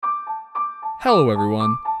Hello,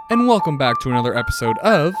 everyone, and welcome back to another episode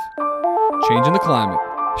of Changing the Climate,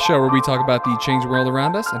 a show where we talk about the changing world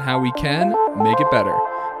around us and how we can make it better.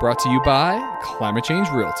 Brought to you by Climate Change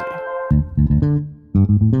Realty.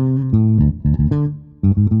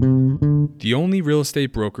 The only real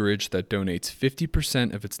estate brokerage that donates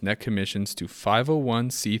 50% of its net commissions to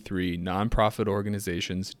 501c3 nonprofit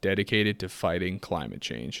organizations dedicated to fighting climate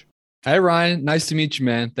change. Hey, Ryan. Nice to meet you,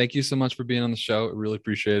 man. Thank you so much for being on the show. I really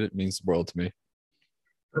appreciate it. It means the world to me.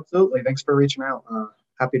 Absolutely. Thanks for reaching out.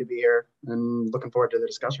 Happy to be here and looking forward to the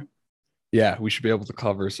discussion. Yeah, we should be able to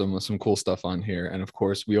cover some cool stuff on here. And of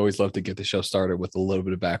course, we always love to get the show started with a little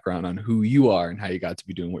bit of background on who you are and how you got to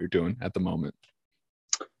be doing what you're doing at the moment.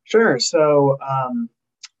 Sure. So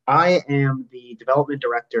I am the development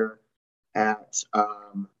director at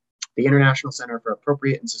the International Center for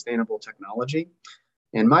Appropriate and Sustainable Technology.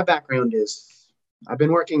 And my background is I've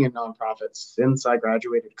been working in nonprofits since I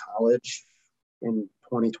graduated college in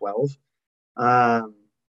 2012.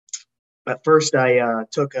 At first, I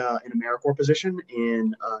took an AmeriCorps position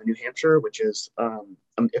in New Hampshire, which is,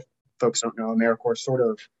 if folks don't know, AmeriCorps is sort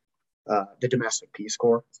of the domestic Peace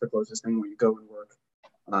Corps. It's the closest thing where you go and work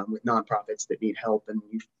with nonprofits that need help and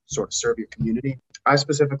you sort of serve your community. I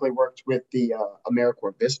specifically worked with the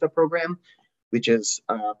AmeriCorps Vista program, which is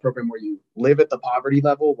a program where you live at the poverty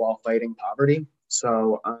level while fighting poverty.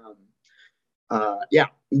 So,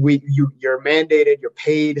 you're mandated, you're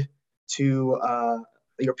paid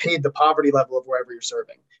the poverty level of wherever you're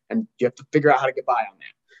serving, and you have to figure out how to get by on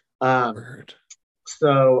that.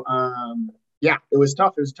 It was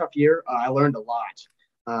tough. It was a tough year. I learned a lot.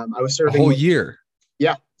 I was serving a whole year.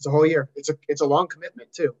 Yeah, it's a whole year. It's a long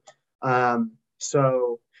commitment too.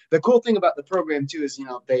 So the cool thing about the program too is,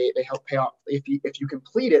 they help pay off, if you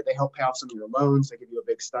complete it, they help pay off some of your loans. They give you a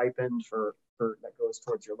big stipend for that goes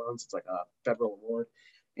towards your loans. It's like a federal award,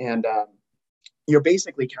 and you're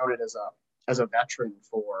basically counted as a veteran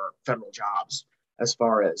for federal jobs as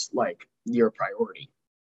far as like your priority.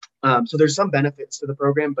 So there's some benefits to the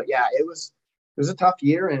program, but yeah, it was a tough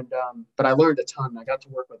year, and but I learned a ton. I got to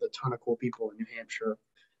work with a ton of cool people in New Hampshire,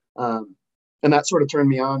 and that sort of turned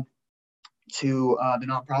me on to the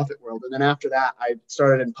nonprofit world. And then after that, I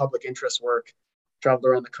started in public interest work, traveled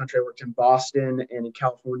around the country. I worked in Boston and in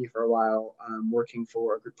California for a while, working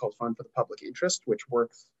for a group called Fund for the Public Interest, which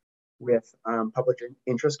works with public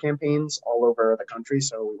interest campaigns all over the country.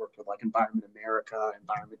 So we worked with like Environment America,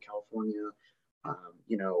 Environment California,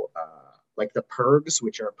 like the PIRGs,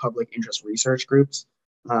 which are public interest research groups,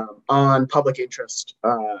 on public interest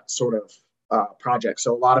projects.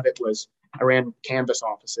 So a lot of it was, I ran Canvas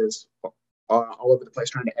offices all over the place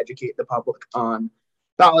trying to educate the public on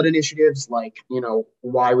ballot initiatives, like,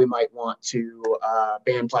 why we might want to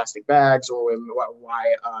ban plastic bags, or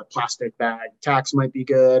why plastic bag tax might be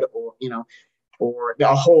good, or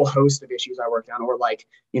a whole host of issues I worked on, or like,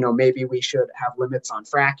 maybe we should have limits on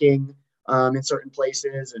fracking in certain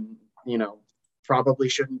places, and, probably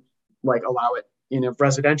shouldn't like allow it in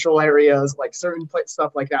residential areas, like certain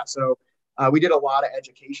stuff like that. So we did a lot of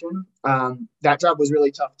education. That job was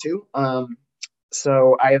really tough too.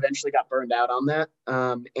 So I eventually got burned out on that.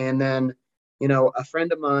 And then, a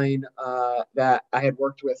friend of mine that I had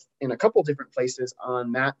worked with in a couple different places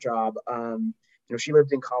on that job, she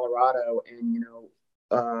lived in Colorado, and,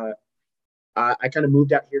 I kind of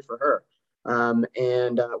moved out here for her.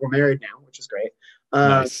 And we're married now, which is great.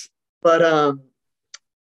 Nice.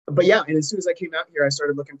 But yeah, and as soon as I came out here, I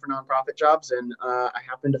started looking for nonprofit jobs, and I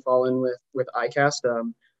happened to fall in with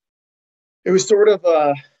ICAST. It was sort of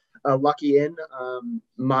a lucky in.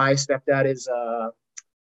 My stepdad is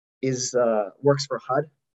works for HUD,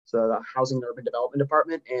 so the Housing and Urban Development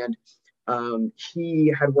Department, and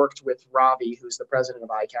he had worked with Ravi, who's the president of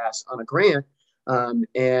ICAST, on a grant.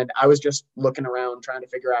 And I was just looking around trying to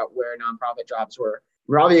figure out where nonprofit jobs were.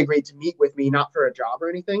 Ravi agreed to meet with me, not for a job or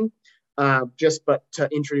anything, but to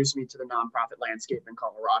introduce me to the nonprofit landscape in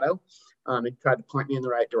Colorado. He tried to point me in the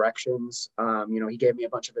right directions. He gave me a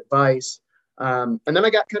bunch of advice. And then I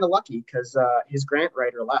got kind of lucky because his grant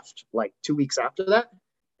writer left like 2 weeks after that.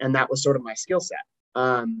 And that was sort of my skill set.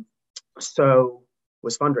 So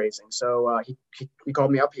was fundraising. So he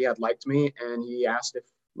called me up. He had liked me, and he asked if,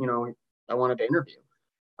 I wanted to interview.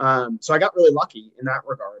 So I got really lucky in that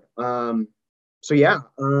regard. And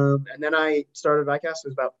then I started ICAST. It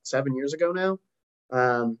was about 7 years ago now.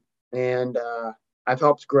 And I've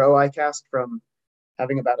helped grow ICAST from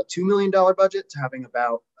having about a $2 million budget to having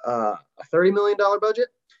about a $30 million budget.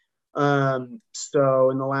 So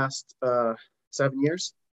in the last 7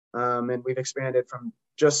 years, and we've expanded from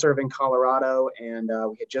just serving Colorado, and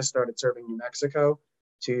we had just started serving New Mexico,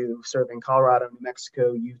 to serve in Colorado, New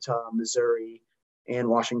Mexico, Utah, Missouri, and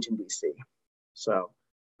Washington, D.C. So,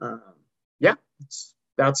 um, yeah,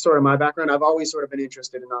 that's sort of my background. I've always sort of been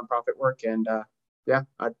interested in nonprofit work, and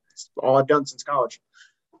it's all I've done since college.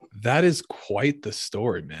 That is quite the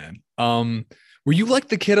story, man. Were you like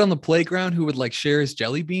the kid on the playground who would like share his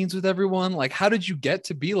jelly beans with everyone? Like, how did you get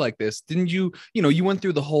to be like this? Didn't you, you went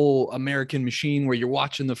through the whole American machine where you're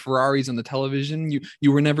watching the Ferraris on the television.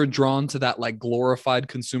 You were never drawn to that like glorified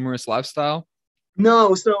consumerist lifestyle?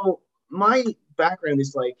 No, so my background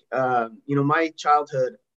is like, my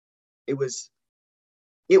childhood. It was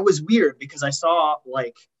it was weird because I saw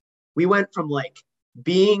like we went from like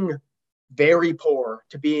being very poor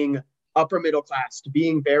to being upper middle class to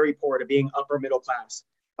being very poor to being upper middle class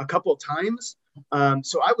a couple of times.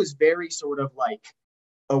 So I was very sort of like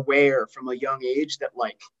aware from a young age that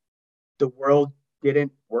like the world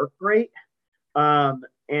didn't work great.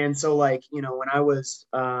 And so like, when I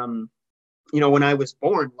was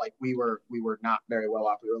born, like we were not very well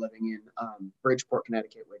off. We were living in Bridgeport,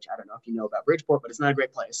 Connecticut, which I don't know if you know about Bridgeport, but it's not a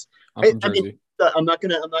great place. I'm from Jersey. I'm not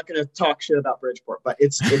gonna talk shit about Bridgeport, but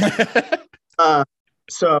it's uh,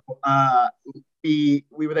 so we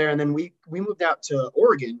were there, and then we moved out to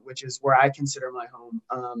Oregon, which is where I consider my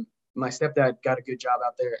home. My stepdad got a good job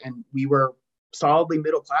out there, and we were solidly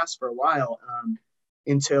middle class for a while,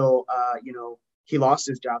 until he lost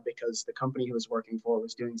his job because the company he was working for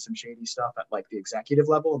was doing some shady stuff at like the executive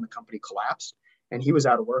level, and the company collapsed, and he was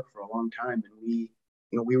out of work for a long time, and we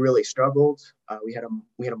really struggled. We had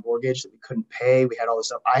a mortgage that we couldn't pay. We had all this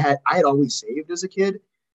stuff. I had always saved as a kid,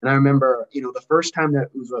 and I remember the first time that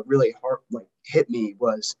it was really hard, like hit me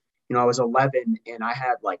was I was 11 and I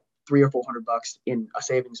had like 300 or 400 bucks in a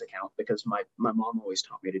savings account because my mom always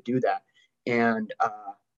taught me to do that, and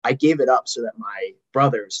I gave it up so that my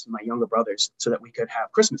younger brothers, so that we could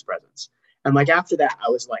have Christmas presents. And like after that, I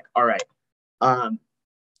was like, all right, um,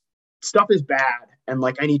 stuff is bad, and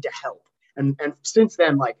like I need to help. And since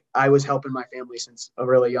then, like I was helping my family since a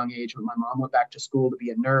really young age. When my mom went back to school to be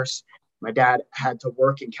a nurse, my dad had to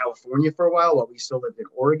work in California for a while we still lived in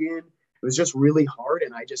Oregon. It was just really hard,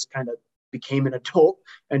 and I just kind of became an adult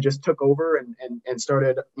and just took over and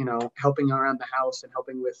started helping around the house and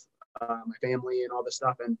helping with my family and all this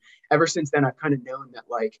stuff. And ever since then, I've kind of known that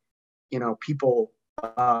like people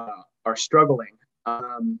are struggling.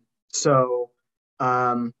 So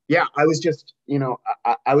yeah, I was just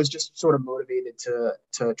I was just sort of motivated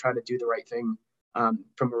to try to do the right thing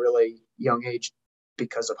from a really young age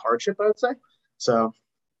because of hardship, I would say. So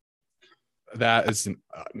That is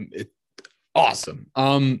awesome.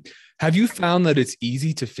 Have you found that it's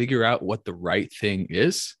easy to figure out what the right thing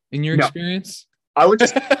is in your no, experience? I would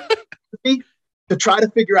just to try to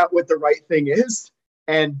figure out what the right thing is,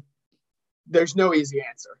 and there's no easy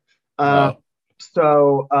answer. Uh, Oh,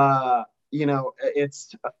 so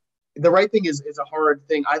it's the right thing is a hard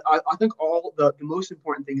thing. I think all the most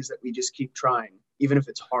important thing is that we just keep trying, even if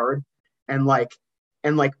it's hard, and like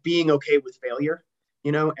being okay with failure,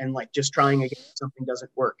 and like just trying again if something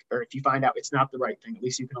doesn't work, or if you find out it's not the right thing, at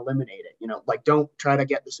least you can eliminate it. Like don't try to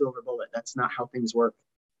get the silver bullet. That's not how things work.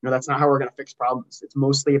 That's not how we're going to fix problems. It's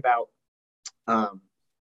mostly about um,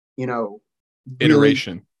 really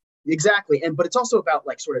iteration. exactly, but it's also about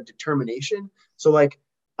like sort of determination. So like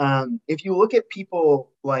if you look at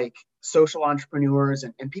people like social entrepreneurs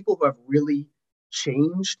and people who have really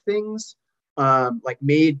changed things, like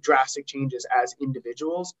made drastic changes as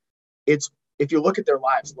individuals, it's if you look at their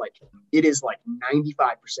lives, like it is like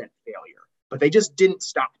 95% failure, but they just didn't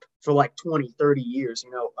stop for like 20, 30 years.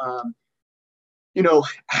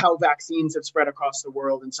 How vaccines have spread across the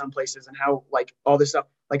world in some places, and how like all this stuff,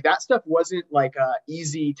 like that stuff wasn't like a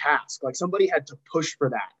easy task. Like somebody had to push for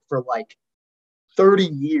that for like 30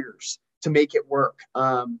 years to make it work.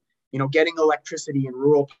 Getting electricity in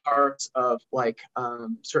rural parts of like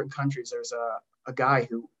certain countries. There's a guy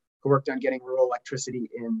who worked on getting rural electricity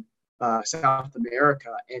in South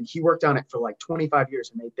America, and he worked on it for like 25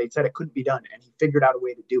 years, and they said it couldn't be done, and he figured out a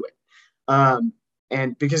way to do it.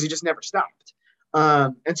 And because he just never stopped.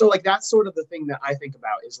 And so like that's sort of the thing that I think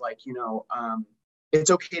about is like,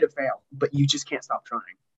 it's okay to fail, but you just can't stop trying.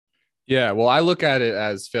 Yeah, well, I look at it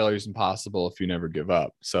as failure is impossible if you never give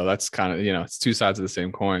up. So that's kind of, it's two sides of the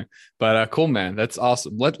same coin. But cool, man. That's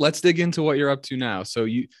awesome. Let's dig into what you're up to now. So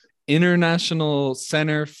you International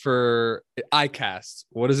Center for ICAST.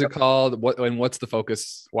 What is it called? What's the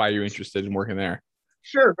focus? Why are you interested in working there?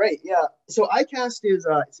 Sure, great. Yeah. So ICAST is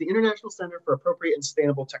it's the International Center for Appropriate and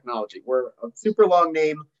Sustainable Technology. We're a super long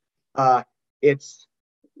name. It's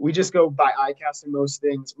we just go by ICAST in most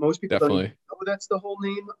things. Most people don't even Definitely. know that's the whole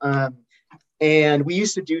name. And we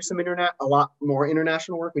used to do a lot more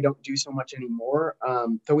international work. We don't do so much anymore.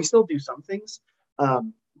 Though we still do some things,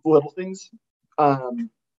 little things.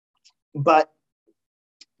 But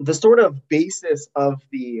the sort of basis of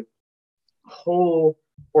the whole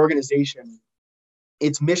organization,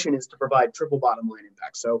 its mission is to provide triple bottom line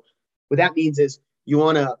impact. So what that means is you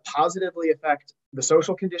want to positively affect the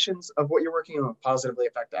social conditions of what you're working on, positively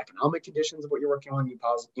affect the economic conditions of what you're working on. You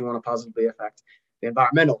want to positively affect the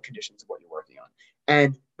environmental conditions of what you're working on.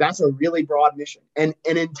 And that's a really broad mission, and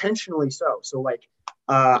intentionally so. So like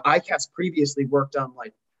ICAST previously worked on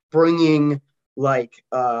like bringing like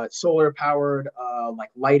solar powered like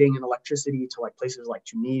lighting and electricity to like places like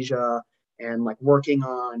Tunisia, and like working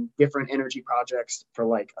on different energy projects for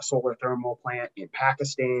like a solar thermal plant in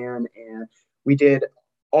Pakistan. And we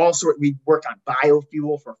worked on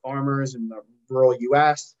biofuel for farmers in the rural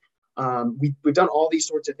US. We've done all these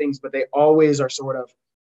sorts of things, but they always are sort of,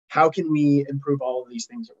 how can we improve all of these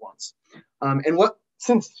things at once?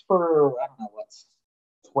 Since for, I don't know,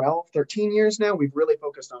 12, 13 years now, we've really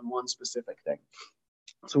focused on one specific thing.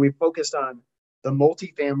 So we've focused on the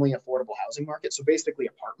multifamily affordable housing market. So basically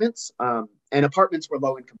apartments, and apartments where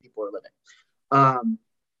low income people are living.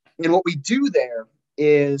 And what we do there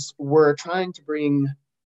is we're trying to bring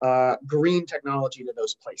green technology to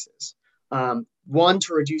those places. One,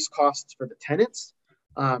 to reduce costs for the tenants,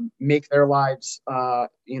 make their lives, a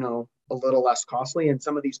little less costly. And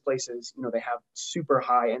some of these places, they have super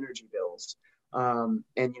high energy bills. And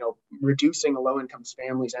reducing a low-income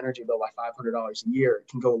family's energy bill by $500 a year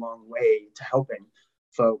can go a long way to helping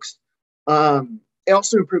folks. It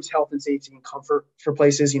also improves health and safety and comfort for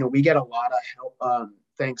places. We get a lot of help,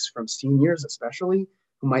 thanks from seniors, especially,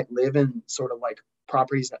 who might live in sort of like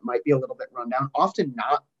properties that might be a little bit run down, often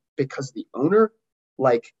not because the owner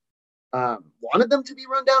wanted them to be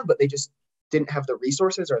run down, but they just didn't have the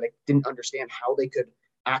resources, or they didn't understand how they could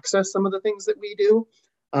access some of the things that we do.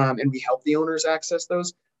 And we help the owners access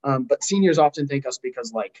those. But seniors often thank us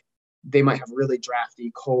because like they might have really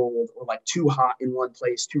drafty, cold, or like too hot in one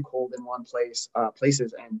place, too cold in one places.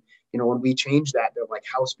 And when we change that, their like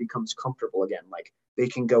house becomes comfortable again. Like they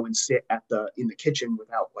can go and sit in the kitchen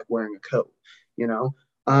without like wearing a coat.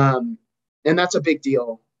 And that's a big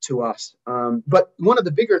deal to us. But one of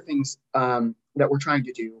the bigger things that we're trying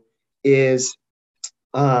to do is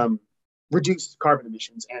reduce carbon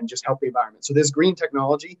emissions and just help the environment. So this green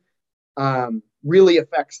technology really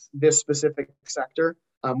affects this specific sector.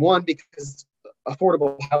 One, because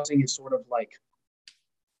affordable housing is sort of like,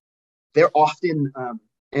 they're often,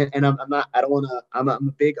 and I'm a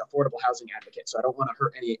big affordable housing advocate, so I don't want to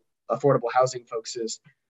hurt any affordable housing folks'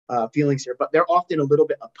 feelings here, but they're often a little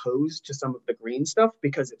bit opposed to some of the green stuff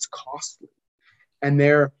because it's costly. And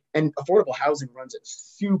affordable housing runs at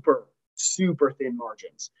super thin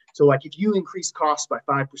margins. So like if you increase costs by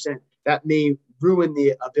 5%, that may ruin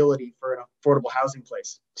the ability for an affordable housing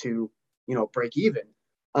place to, break even.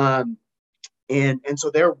 And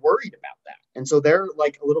so they're worried about that. And so they're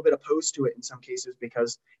like a little bit opposed to it in some cases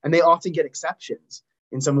and they often get exceptions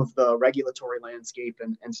in some of the regulatory landscape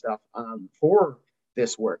and stuff for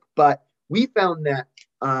this work. But we found that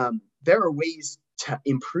there are ways to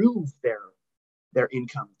improve their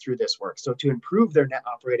income through this work. So to improve their net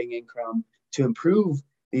operating income, to improve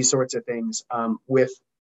these sorts of things with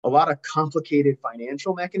a lot of complicated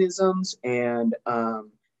financial mechanisms and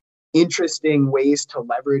interesting ways to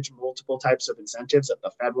leverage multiple types of incentives at the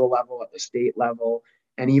federal level, at the state level,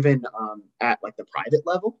 and even at like the private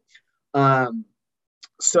level.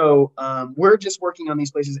 So we're just working on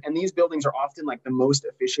these places, and these buildings are often like the most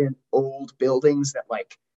efficient old buildings that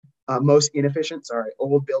like most inefficient,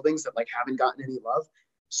 old buildings that like haven't gotten any love.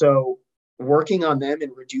 So working on them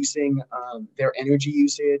and reducing their energy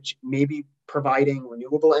usage, maybe providing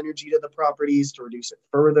renewable energy to the properties to reduce it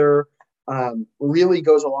further, really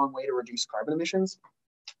goes a long way to reduce carbon emissions.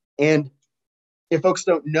 And if folks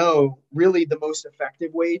don't know, really the most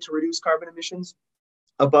effective way to reduce carbon emissions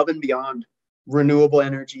above and beyond renewable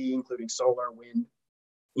energy, including solar, wind,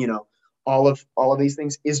 all of these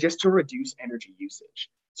things, is just to reduce energy usage.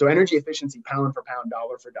 So energy efficiency, pound for pound,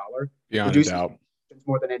 dollar for dollar, reduces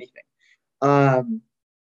more than anything.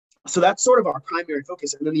 So that's sort of our primary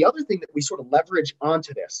focus. And then the other thing that we sort of leverage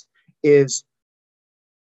onto this is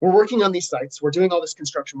we're working on these sites. We're doing all this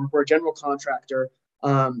construction work. We're a general contractor.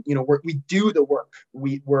 We do the work.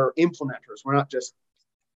 We're implementers. We're not just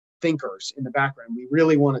thinkers in the background. We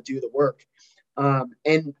really want to do the work.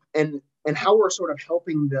 And how we're sort of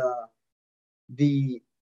helping the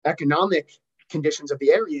economic conditions of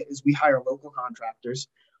the area is we hire local contractors.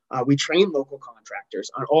 We train local contractors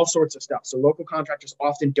on all sorts of stuff. So local contractors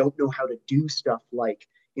often don't know how to do stuff like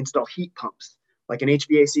install heat pumps. Like an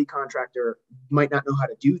HVAC contractor might not know how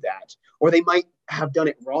to do that, or they might have done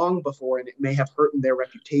it wrong before, and it may have hurt their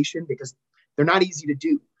reputation because they're not easy to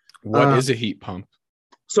do. What is a heat pump?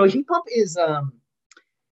 So a heat pump is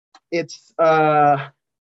it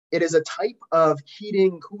is a type of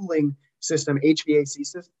heating cooling system,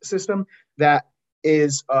 HVAC system that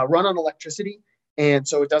is run on electricity, and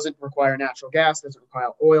so it doesn't require natural gas, doesn't require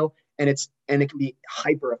oil, and it can be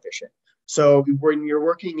hyper efficient. So when you're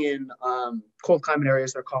working in cold climate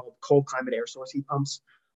areas, they're called cold climate air source heat pumps.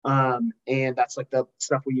 And that's like the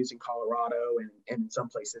stuff we use in Colorado and in some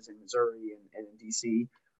places in Missouri and in DC.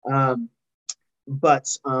 But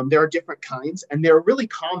there are different kinds, and they're really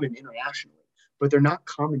common internationally, but they're not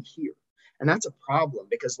common here. And that's a problem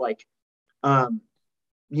because the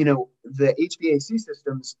HVAC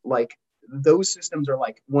systems, like those systems are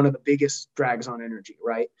like one of the biggest drags on energy,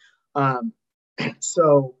 right?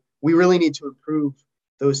 So we really need to improve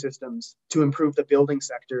those systems to improve the building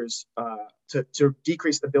sectors, to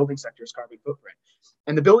decrease the building sector's carbon footprint.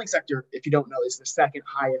 And the building sector, if you don't know, is the second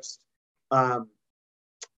highest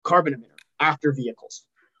carbon emitter after vehicles.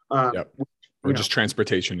 Yep. Or just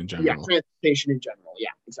transportation in general. Yeah, transportation in general.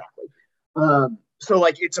 Yeah, exactly. So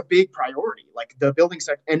like it's a big priority, like the building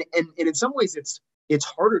sector, and in some ways it's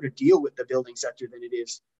harder to deal with the building sector than it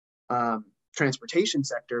is transportation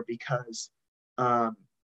sector because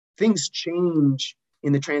things change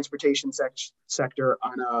in the transportation sector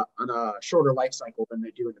on a shorter life cycle than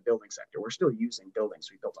they do in the building sector. We're still using buildings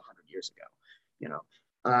we built 100 years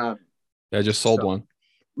ago, I just sold one.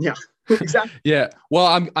 Yeah, exactly. Yeah.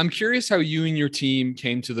 Well, I'm curious how you and your team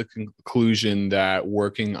came to the conclusion that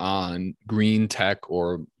working on green tech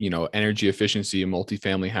or, energy efficiency in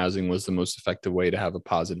multifamily housing was the most effective way to have a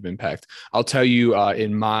positive impact. I'll tell you,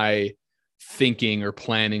 in my thinking or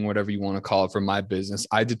planning, whatever you want to call it, for my business,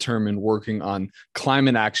 I determined working on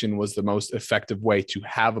climate action was the most effective way to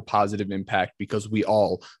have a positive impact because we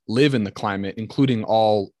all live in the climate, including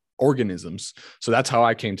all organisms. So that's how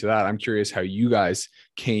I came to that. I'm curious how you guys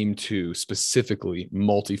came to specifically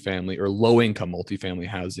multifamily or low income multifamily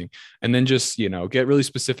housing, and then just, get really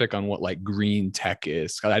specific on what like green tech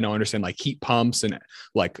is. I don't understand like heat pumps and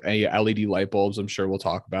like LED light bulbs, I'm sure we'll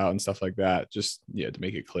talk about and stuff like that. Just, to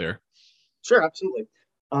make it clear. Sure, absolutely.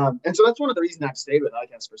 And so that's one of the reasons I've stayed with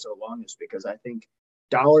ICAST for so long is because I think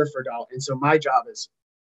dollar for dollar. And so my job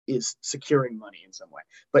is securing money in some way,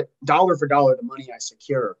 but dollar for dollar, the money I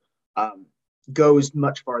secure goes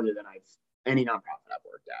much farther than any nonprofit I've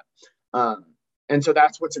worked at. And so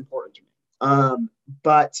that's what's important to me.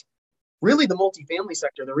 But really the multifamily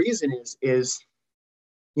sector, the reason is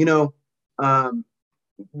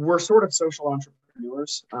we're sort of social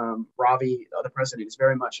entrepreneurs. Ravi, the president, is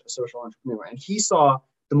very much a social entrepreneur, and he saw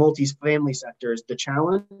the multifamily sector as the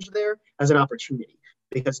challenge there as an opportunity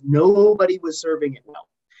because nobody was serving it well.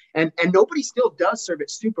 And nobody still does serve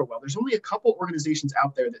it super well. There's only a couple organizations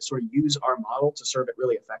out there that sort of use our model to serve it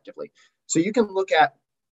really effectively. So you can look at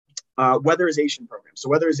weatherization programs. So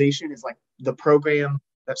weatherization is like the program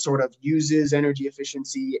that sort of uses energy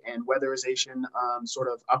efficiency and weatherization sort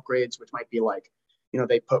of upgrades, which might be like,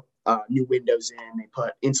 they put new windows in, they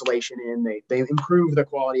put insulation in, they improve the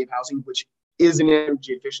quality of housing, which is an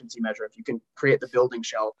energy efficiency measure. If you can create the building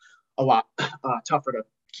shell a lot tougher to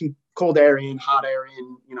keep cold air in, hot air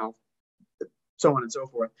in, so on and so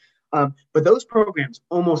forth. But those programs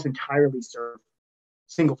almost entirely serve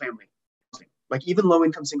single family housing, like even low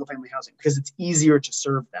income single family housing, because it's easier to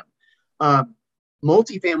serve them.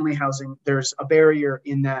 Multifamily housing, there's a barrier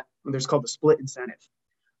in that there's called the split incentive.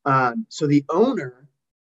 So the owner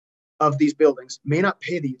of these buildings may not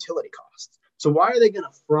pay the utility costs. So why are they going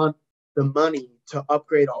to front the money to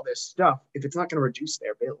upgrade all this stuff if it's not going to reduce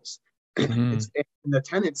their bills? Mm-hmm. And the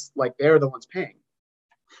tenants, like, they're the ones paying.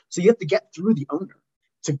 So you have to get through the owner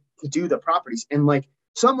to do the properties. And like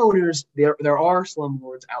some owners, there are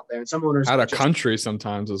slumlords out there, and some owners out of country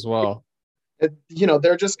sometimes as well. We're going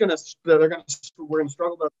to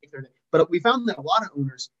struggle to make their, but we found that a lot of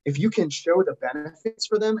owners, if you can show the benefits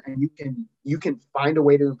for them and you can find a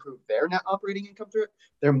way to improve their net operating income through it,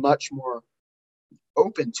 they're much more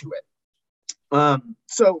open to it.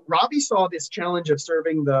 So Ravi saw this challenge of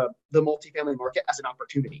serving the multifamily market as an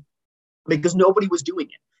opportunity because nobody was doing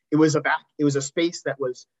it. It was a space that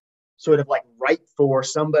was sort of like ripe for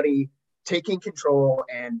somebody taking control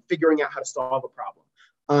and figuring out how to solve a problem.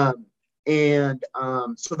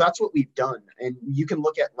 So that's what we've done. And you can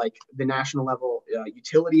look at like the national level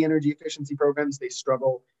utility energy efficiency programs. They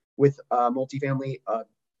struggle with multifamily.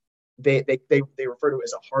 They refer to it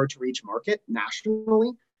as a hard to reach market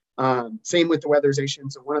nationally. Same with the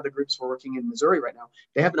weatherization. So one of the groups we're working in Missouri right now,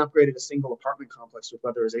 they haven't upgraded a single apartment complex with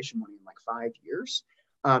weatherization money in like 5 years.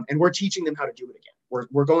 And we're teaching them how to do it again.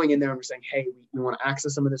 We're going in there and we're saying, hey, we want to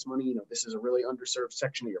access some of this money. This is a really underserved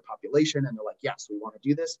section of your population. And they're like, yes, we want to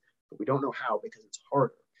do this, but we don't know how because it's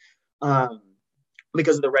harder.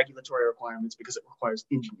 Because of the regulatory requirements, because it requires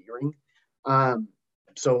engineering.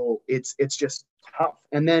 So it's just tough.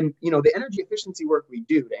 And then, the energy efficiency work we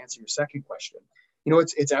do, to answer your second question,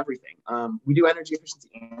 it's everything. We do energy efficiency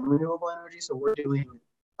and renewable energy. So we're doing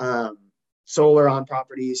solar on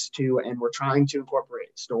properties too, and we're trying to incorporate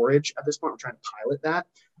storage at this point. We're trying to pilot that.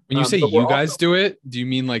 When you say you guys do it, do you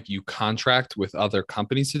mean like you contract with other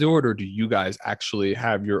companies to do it, or do you guys actually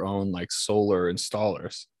have your own like solar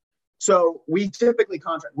installers? So we typically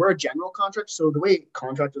contract. We're a general contractor. So the way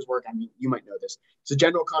contractors work, I mean, you might know this. So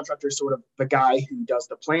general contractor is sort of the guy who does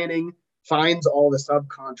the planning, finds all the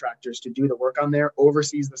subcontractors to do the work on there,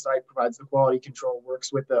 oversees the site, provides the quality control,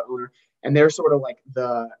 works with the owner, and they're sort of like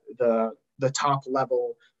the top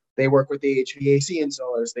level. They work with the HVAC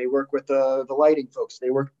installers, they work with the lighting folks, they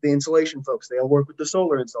work with the insulation folks, they'll work with the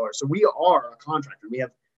solar installers. So we are a contractor. We have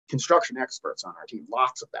construction experts on our team,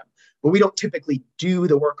 lots of them, but we don't typically do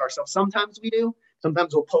the work ourselves. Sometimes we do.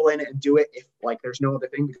 Sometimes we'll pull in and do it if like there's no other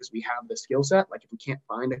thing because we have the skill set. Like if we can't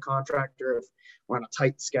find a contractor, if we're on a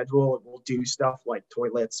tight schedule, we'll do stuff like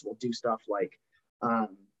toilets. We'll do stuff like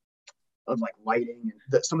of like lighting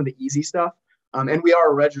and some of the easy stuff. And we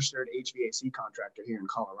are a registered HVAC contractor here in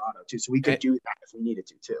Colorado too, so we could do that if we needed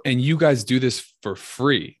to too. And you guys do this for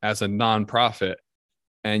free as a nonprofit.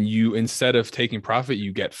 And you, instead of taking profit,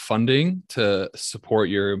 you get funding to support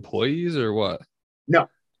your employees, or what? No.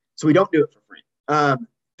 So we don't do it for free.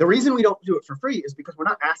 The reason we don't do it for free is because we're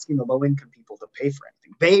not asking the low-income people to pay for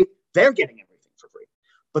anything. They're getting everything for free.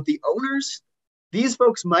 But the owners, these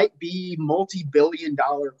folks might be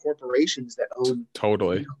multi-billion-dollar corporations that own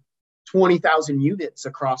totally 20,000 units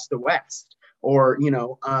across the West. Or,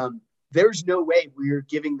 there's no way we're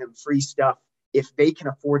giving them free stuff if they can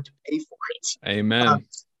afford to pay for it. Amen.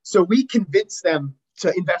 So we convince them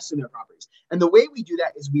to invest in their properties. And the way we do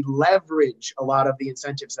that is we leverage a lot of the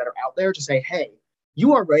incentives that are out there to say, hey,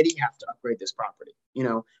 you already have to upgrade this property.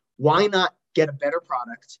 Why not get a better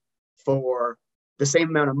product for the same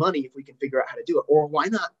amount of money if we can figure out how to do it? Or why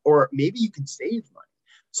not? Or maybe you can save money.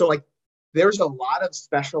 So like there's a lot of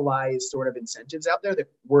specialized sort of incentives out there that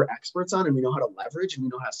we're experts on and we know how to leverage and we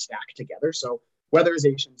know how to stack together. So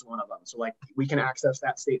weatherization is one of them. So like we can access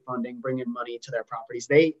that state funding, bring in money to their properties.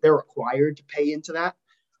 They're required to pay into that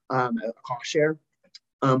a cost share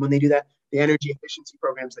when they do that. The energy efficiency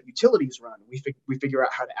programs that utilities run, we figure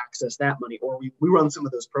out how to access that money, or we run some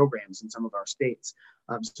of those programs in some of our states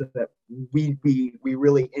so that we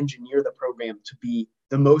really engineer the program to be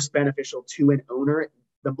the most beneficial to an owner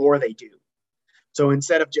the more they do. So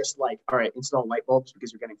instead of just like, all right, install light bulbs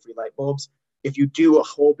because you're getting free light bulbs, if you do a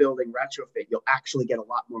whole building retrofit, you'll actually get a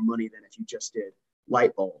lot more money than if you just did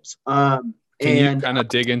light bulbs. Can you kind of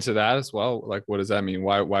dig into that as well? Like, what does that mean?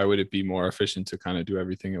 Why would it be more efficient to kind of do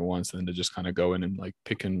everything at once than to just kind of go in and like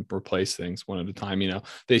pick and replace things one at a time?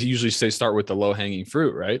 They usually say start with the low hanging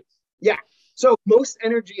fruit, right? Yeah. So most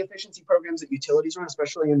energy efficiency programs that utilities run,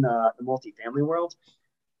 especially in the multifamily world,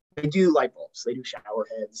 they do light bulbs. They do shower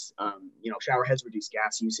heads. Shower heads reduce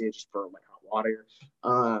gas usage for like hot water.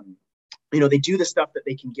 They do the stuff that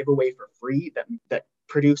they can give away for free that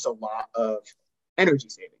produce a lot of energy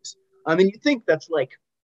savings. And you think that's like,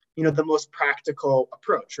 the most practical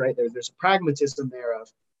approach, right? There's a pragmatism there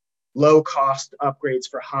of low cost upgrades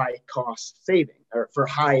for high cost saving or for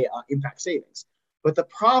high impact savings. But the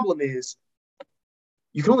problem is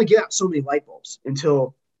you can only get out so many light bulbs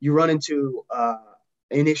until you run into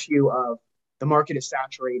an issue of the market is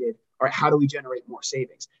saturated. All right, how do we generate more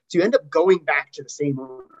savings? So you end up going back to the same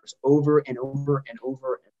owners over and over and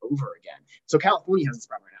over and over again. So California has this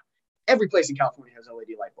problem right now. Every place in California has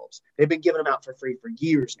LED light bulbs. They've been giving them out for free for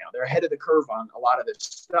years now. They're ahead of the curve on a lot of this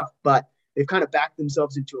stuff, but they've kind of backed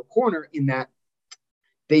themselves into a corner in that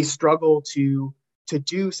they struggle to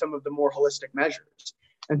do some of the more holistic measures.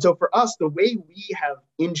 And so for us, the way we have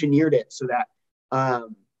engineered it so that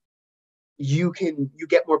you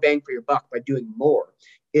get more bang for your buck by doing more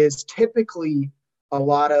is typically a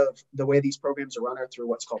lot of the way these programs are run are through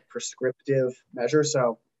what's called prescriptive measures.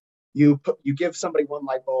 So you give somebody one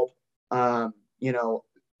light bulb,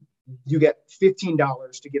 you get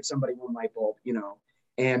 $15 to give somebody one light bulb,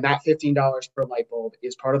 and that $15 per light bulb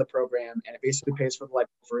is part of the program, and it basically pays for the light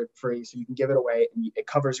bulb for free, so you can give it away, and it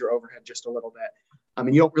covers your overhead just a little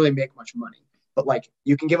bit. You don't really make much money, but like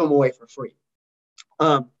you can give them away for free.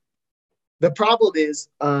 The problem is,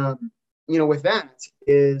 with that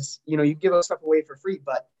is, you give us stuff away for free,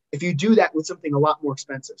 but if you do that with something a lot more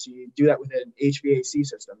expensive, so you do that with an HVAC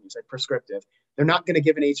system, you say prescriptive, they're not going to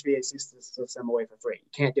give an HVAC system away for free.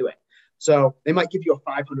 You can't do it. So they might give you a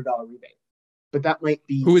 $500 rebate, but that might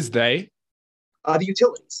be. Who is they? The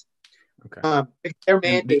utilities. Okay. They're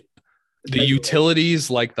mandated. The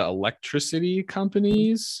utilities, like the electricity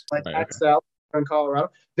companies, like Xcel in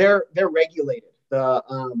Colorado, they're regulated.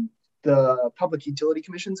 The public utility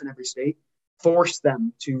commissions in every state force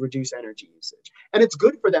them to reduce energy usage, and it's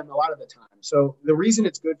good for them a lot of the time. So the reason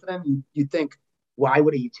it's good for them, you'd think, why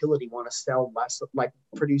would a utility want to sell less,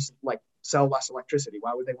 sell less electricity?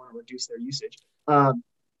 Why would they want to reduce their usage?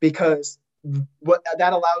 Because what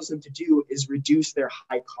that allows them to do is reduce their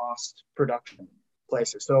high cost production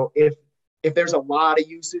places. So if there's a lot of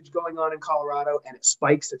usage going on in Colorado and it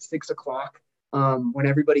spikes at 6 o'clock, when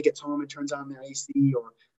everybody gets home and turns on their AC,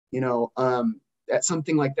 or at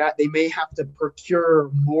something like that, they may have to procure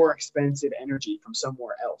more expensive energy from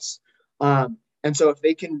somewhere else. And so if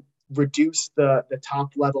they can reduce the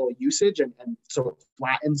top level usage and sort of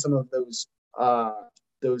flatten some of those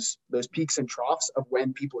peaks and troughs of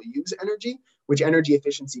when people use energy, which energy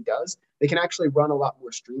efficiency does, they can actually run a lot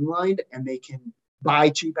more streamlined, and they can buy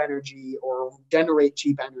cheap energy or generate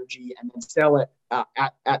cheap energy and then sell it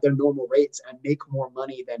at their normal rates and make more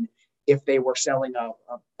money than if they were selling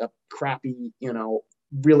a crappy,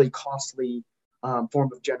 really costly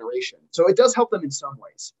form of generation. So it does help them in some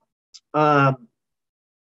ways.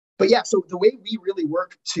 But yeah, so the way we really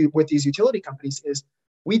work with these utility companies is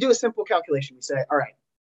we do a simple calculation. We say, all right,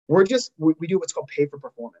 we do what's called pay for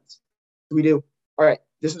performance. We do, all right,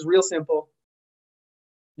 this is real simple.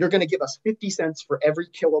 You're going to give us 50 cents for every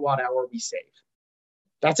kilowatt hour we save.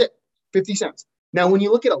 That's it, 50 cents. Now, when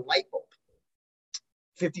you look at a light bulb,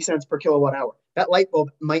 50 cents per kilowatt hour, that light bulb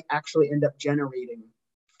might actually end up generating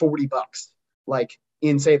 $40 like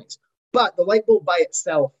in savings. But the light bulb by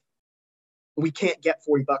itself, we can't get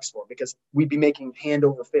 $40 for, because we'd be making hand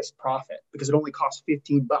over fist profit, because it only costs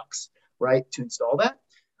 $15, right, to install that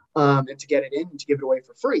and to get it in and to give it away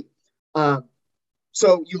for free.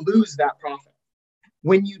 So you lose that profit.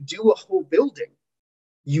 When you do a whole building,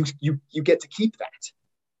 you get to keep that,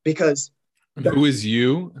 because who is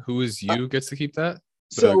you gets to keep that?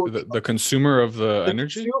 So the consumer of the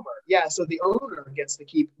energy? Consumer, yeah. So the owner gets to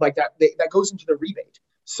keep like that. That goes into the rebate.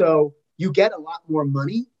 So you get a lot more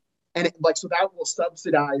money, and so that will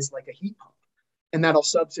subsidize like a heat pump, and that'll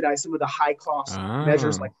subsidize some of the high cost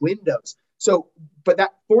measures like windows. So, but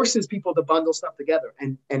that forces people to bundle stuff together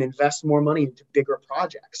and invest more money into bigger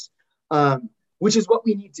projects, which is what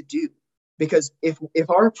we need to do. Because if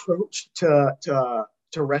our approach to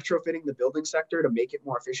retrofitting the building sector to make it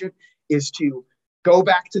more efficient is to go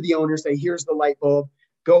back to the owner, say, here's the light bulb,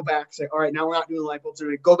 go back, say, all right, now we're not doing the light bulbs,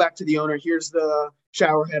 go back to the owner, here's the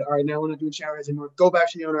shower head, all right, now we're not doing shower heads anymore, go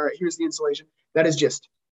back to the owner, all right, here's the insulation. That is just,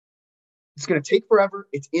 it's going to take forever,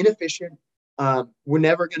 it's inefficient. We're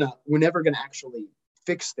never gonna actually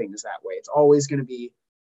fix things that way. It's always going to be,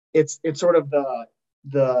 it's sort of the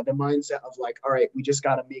mindset of like, all right, we just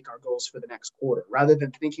got to make our goals for the next quarter, rather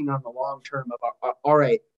than thinking on the long term of, all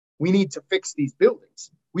right, we need to fix these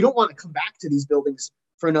buildings. We don't want to come back to these buildings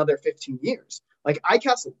for another 15 years. Like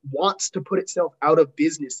ICAS wants to put itself out of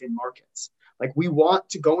business in markets. Like we want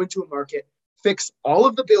to go into a market, fix all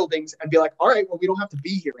of the buildings, and be like, all right, well, we don't have to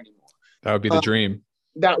be here anymore. That would be the dream.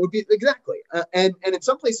 That would be exactly. And in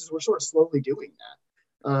some places we're sort of slowly doing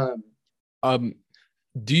that.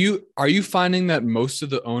 Are you finding that most of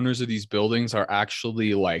the owners of these buildings are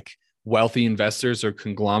actually like wealthy investors or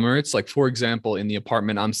conglomerates? Like, for example, in the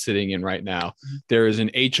apartment I'm sitting in right now, there is an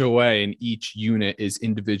HOA and each unit is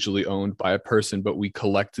individually owned by a person, but we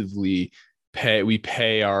collectively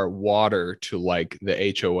pay our water to like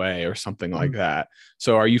the HOA or something like that.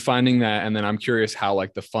 So are you finding that? And then I'm curious how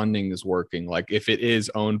like the funding is working. Like if it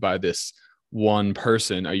is owned by this one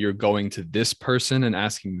person, are you going to this person and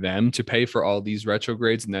asking them to pay for all these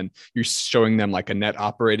retrogrades, and then you're showing them like a net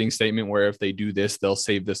operating statement where if they do this, they'll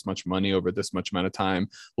save this much money over this much amount of time,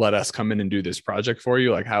 let us come in and do this project for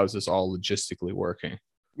you? Like, how is this all logistically working?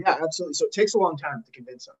 Yeah, absolutely. So it takes a long time to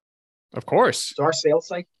convince them. Of course. So our sales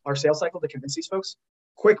cycle to convince these folks,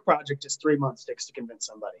 quick project is 3 months takes to convince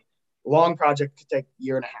somebody. Long project could take a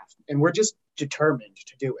year and a half, and we're just determined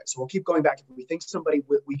to do it. So we'll keep going back. If we think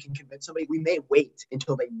we can convince somebody, we may wait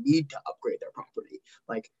until they need to upgrade their property,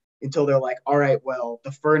 like until they're like, all right, well,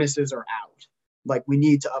 the furnaces are out, like we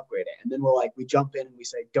need to upgrade it. And then we jump in and we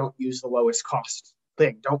say, don't use the lowest cost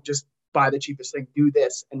thing. Don't just buy the cheapest thing, do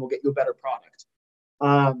this and we'll get you a better product.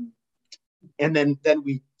 And then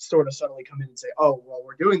we sort of subtly come in and say, oh, well,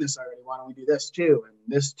 we're doing this already. Why don't we do this too? And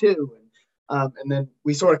this too. And then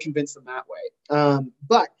we sort of convince them that way.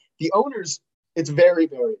 But the owners, it's very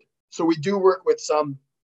varied. So we do work with some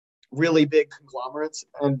really big conglomerates.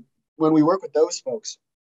 And when we work with those folks,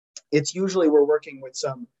 it's usually we're working with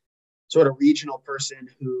some sort of regional person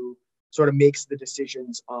who sort of makes the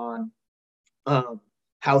decisions on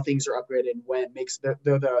how things are upgraded and when makes they're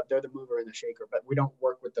the mover and the shaker, but we don't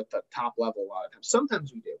work with the top level a lot of times.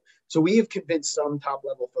 Sometimes we do. So we have convinced some top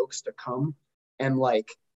level folks to come and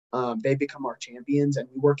they become our champions, and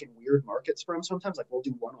we work in weird markets for them. Sometimes we'll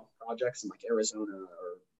do one-off projects in Arizona,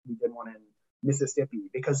 or we did one in Mississippi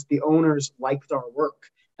because the owners liked our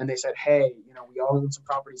work and they said, hey, we all own some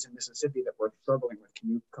properties in Mississippi that we're struggling with. Can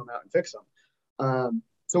you come out and fix them?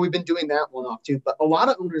 So we've been doing that one off too. But a lot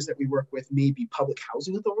of owners that we work with may be public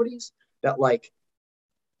housing authorities that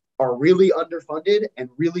are really underfunded and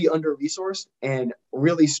really under-resourced and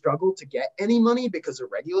really struggle to get any money because of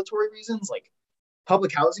regulatory reasons.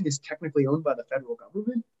 Public housing is technically owned by the federal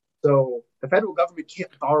government. So the federal government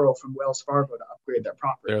can't borrow from Wells Fargo to upgrade their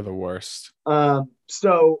property. They're the worst. They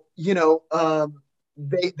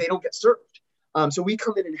don't get served. So we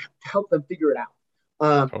come in and help them figure it out.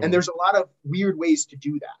 Totally. And there's a lot of weird ways to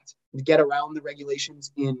do that, to get around the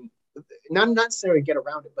regulations not necessarily get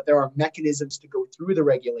around it, but there are mechanisms to go through the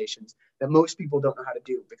regulations that most people don't know how to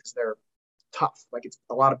do because they're tough. It's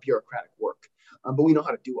a lot of bureaucratic work, but we know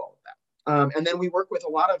how to do all of that. And then we work with a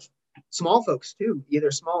lot of small folks too, either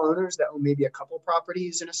small owners that own maybe a couple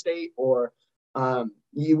properties in a state, or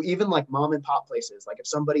even mom and pop places. If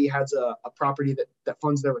somebody has a property that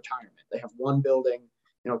funds their retirement, they have one building,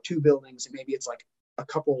 2 buildings, and maybe it's a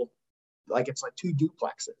couple, it's two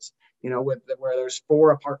duplexes, where there's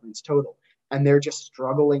 4 apartments total, and they're just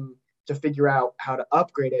struggling to figure out how to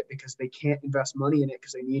upgrade it because they can't invest money in it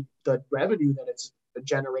because they need the revenue that it's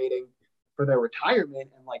generating for their retirement,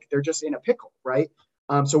 and they're just in a pickle, right?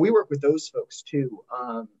 So we work with those folks too.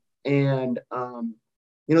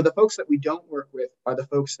 The folks that we don't work with are the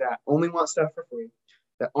folks that only want stuff for free,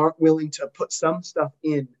 that aren't willing to put some stuff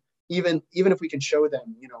in, even if we can show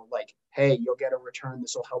them, hey, you'll get a return.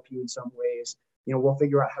 This will help you in some ways. We'll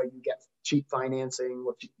figure out how you get cheap financing.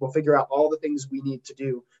 We'll figure out all the things we need to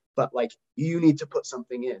do, but you need to put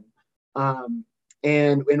something in.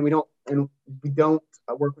 And we don't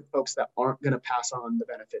work with folks that aren't going to pass on the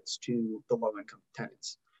benefits to the low income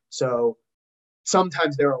tenants. So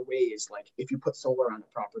sometimes there are ways, if you put solar on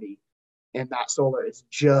a property and that solar is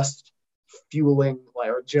just fueling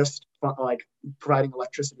or just providing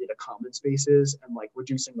electricity to common spaces and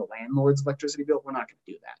reducing the landlord's electricity bill, we're not going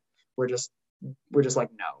to do that. We're just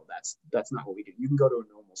no, that's not what we do. You can go to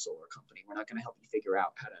a normal solar company. We're not going to help you figure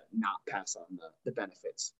out how to not pass on the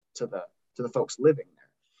benefits to the folks living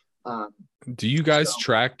there. Do you guys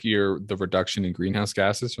track the reduction in greenhouse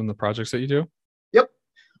gases from the projects that you do? Yep.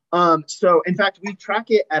 So in fact, we track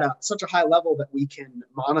it at such a high level that we can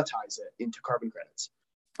monetize it into carbon credits.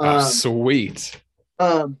 Sweet.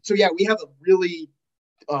 So yeah, we have a really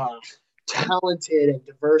talented and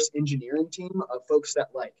diverse engineering team of folks that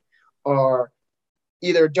are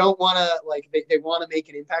either don't want to they want to make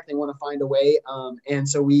an impact, they want to find a way, and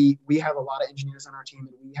so we have a lot of engineers on our team,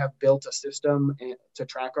 and we have built a system to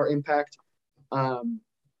track our impact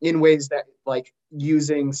in ways that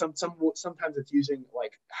using sometimes it's using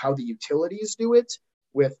how the utilities do it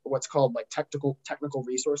with what's called technical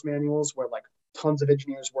resource manuals, where tons of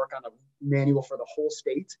engineers work on a manual for the whole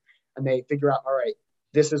state, and they figure out, all right,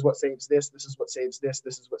 this is what saves this, this is what saves this,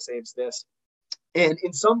 this is what saves this. And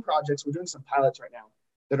in some projects, we're doing some pilots right now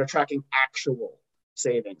that are tracking actual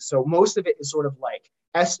savings. So most of it is sort of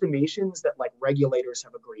estimations that regulators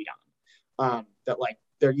have agreed on, that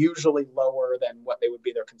they're usually lower than what they would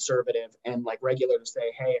be. They're conservative, and regulators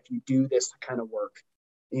say, hey, if you do this kind of work,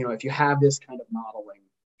 if you have this kind of modeling,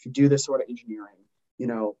 if you do this sort of engineering,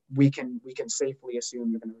 we can safely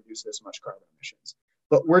assume you're going to reduce this much carbon emissions.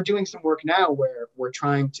 But we're doing some work now where we're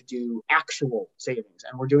trying to do actual savings,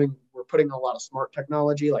 and we're putting a lot of smart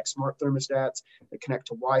technology, like smart thermostats that connect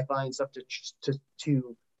to Wi-Fi and stuff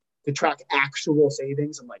to track actual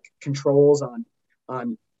savings, and controls on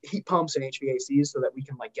heat pumps and HVACs, so that we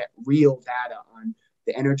can get real data on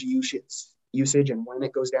the energy usage and when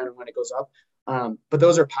it goes down and when it goes up. But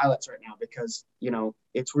those are pilots right now because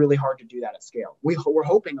it's really hard to do that at scale. We're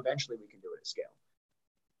hoping eventually we can do it at scale.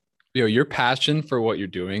 Your passion for what you're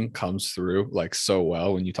doing comes through so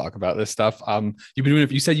well when you talk about this stuff.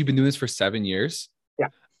 You said you've been doing this for 7 years. Yeah.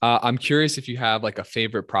 I'm curious if you have a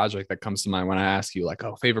favorite project that comes to mind when I ask you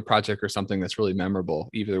favorite project or something that's really memorable,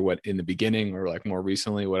 either what in the beginning or more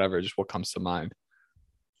recently, whatever, just what comes to mind.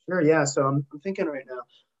 Sure. Yeah. So I'm thinking right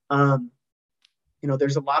now.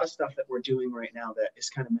 there's a lot of stuff that we're doing right now that is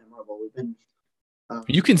kind of memorable. We've been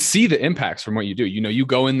you can see the impacts from what you do. You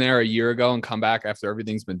go in there a year ago and come back after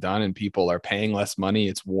everything's been done and people are paying less money.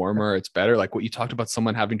 It's warmer. It's better. Like what you talked about,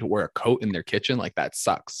 someone having to wear a coat in their kitchen, like that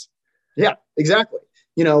sucks. Yeah, exactly.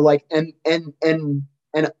 Like, and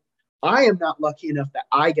I am not lucky enough that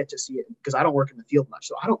I get to see it because I don't work in the field much,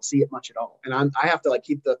 so I don't see it much at all. And I have to like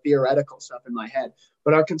keep the theoretical stuff in my head.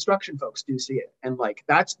 But our construction folks do see it, and like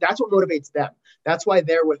that's what motivates them. That's why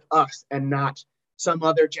they're with us and not some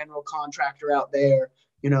other general contractor out there.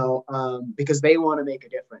 Because they want to make a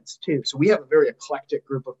difference too. So we have a very eclectic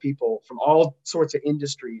group of people from all sorts of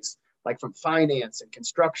industries, like from finance and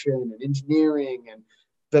construction and engineering and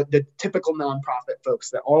the typical nonprofit folks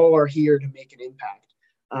that all are here to make an impact.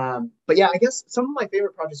 But yeah, I guess some of my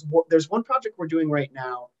favorite projects, there's one project we're doing right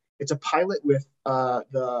now. It's a pilot with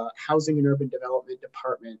the Housing and Urban Development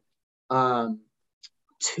Department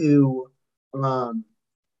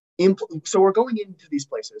so we're going into these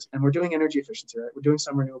places and we're doing energy efficiency, right? We're doing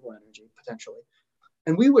some renewable energy potentially.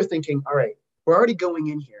 And we were thinking, all right, we're already going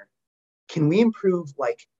in here. Can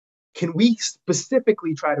we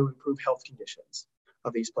specifically try to improve health conditions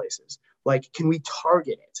of these places? Like, can we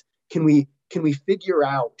target it? Can we figure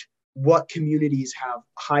out what communities have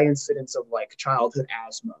high incidence of like childhood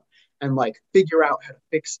asthma and like figure out how to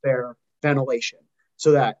fix their ventilation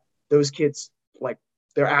so that those kids, like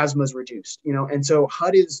their asthma is reduced, And so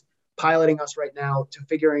HUD is piloting us right now to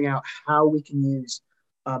figuring out how we can use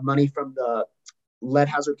money from the Lead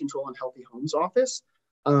Hazard Control and Healthy Homes Office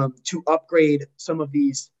to upgrade some of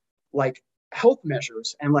these like health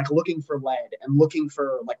measures and like looking for lead and looking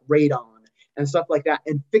for like radon and stuff like that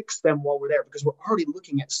and fix them while we're there, because we're already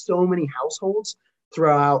looking at so many households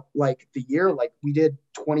throughout like the year. Like we did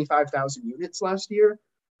 25,000 units last year.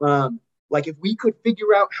 Like if we could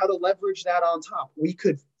figure out how to leverage that on top, we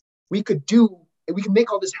could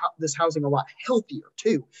make all this housing a lot healthier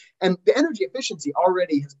too. And the energy efficiency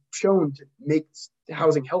already has shown to make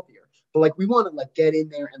housing healthier. But like we want to like get in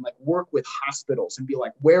there and like work with hospitals and be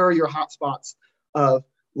like, where are your hotspots of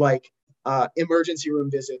like emergency room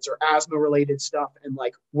visits or asthma related stuff? And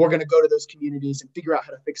like we're going to go to those communities and figure out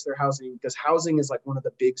how to fix their housing, because housing is like one of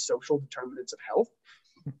the big social determinants of health.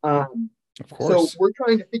 Of course. So we're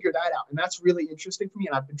trying to figure that out, and that's really interesting for me.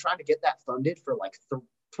 And I've been trying to get that funded for like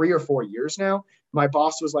 3 or 4 years now. My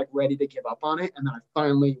boss was like ready to give up on it, and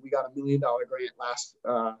then we got $1 million grant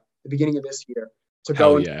the beginning of this year to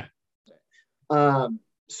go. Yeah.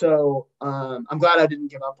 So I'm glad I didn't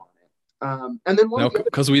give up on it. And then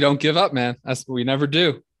because we don't give up, man. We never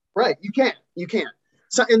do. Right. You can't.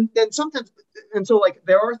 So and sometimes, and so like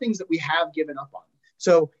there are things that we have given up on.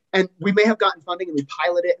 So, and we may have gotten funding and we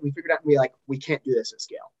pilot it and we figured out we can't do this at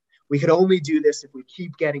scale. We could only do this if we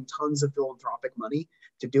keep getting tons of philanthropic money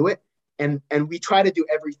to do it. And we try to do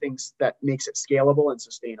everything that makes it scalable and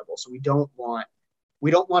sustainable. So we don't want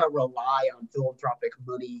to rely on philanthropic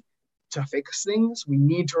money to fix things. We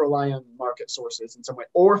need to rely on market sources in some way,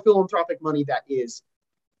 or philanthropic money that is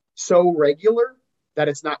so regular that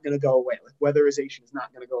it's not going to go away. Like weatherization is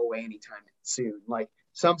not going to go away anytime soon. Like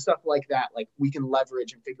some stuff like that, like we can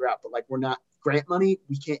leverage and figure out, but like we're not grant money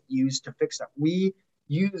we can't use to fix stuff. We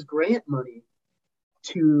use grant money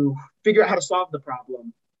to figure out how to solve the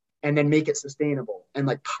problem and then make it sustainable and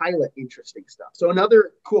like pilot interesting stuff. So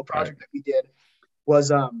another cool project that we did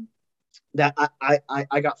was that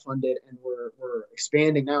I got funded, and we're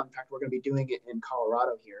expanding now. In fact, we're going to be doing it in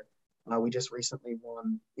Colorado here. We just recently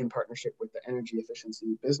won in partnership with the Energy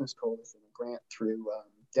Efficiency Business Coalition a grant through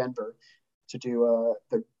Denver to do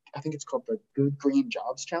I think it's called the Good Green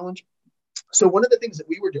Jobs Challenge. So one of the things that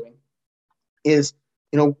we were doing is,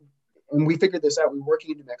 when we figured this out, we were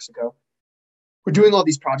working in New Mexico. We're doing all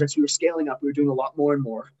these projects. We were scaling up. We were doing a lot more and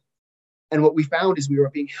more. And what we found is we were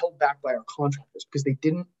being held back by our contractors because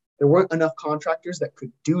there weren't enough contractors that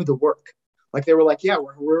could do the work. Like they were like, yeah,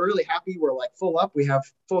 we're really happy. We're like full up. We have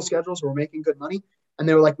full schedules. We're making good money. And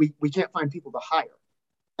they were like, we can't find people to hire.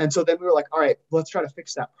 And so then we were like, all right, let's try to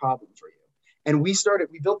fix that problem for you. And we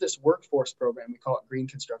built this workforce program. We call it Green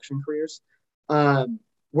Construction Careers,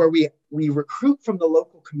 where we recruit from the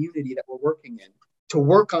local community that we're working in to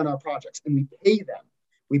work on our projects, and we pay them.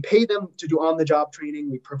 We pay them to do on-the-job training.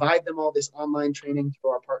 We provide them all this online training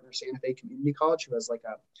through our partner, Santa Fe Community College, who has like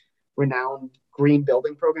a renowned green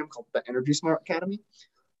building program called the Energy Smart Academy.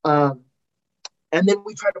 And then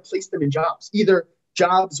we try to place them in jobs, either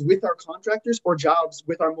jobs with our contractors or jobs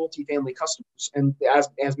with our multifamily customers and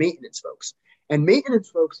as maintenance folks. And maintenance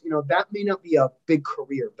folks, that may not be a big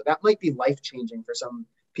career, but that might be life-changing for some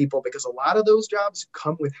people because a lot of those jobs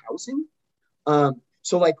come with housing.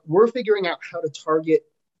 So like we're figuring out how to target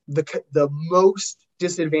the most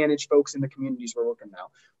disadvantaged folks in the communities we're working now.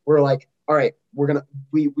 We're like, all right,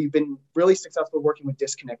 we've been really successful working with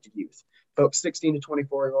disconnected youth, folks 16 to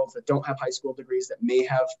 24-year-olds that don't have high school degrees, that may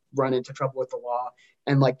have run into trouble with the law,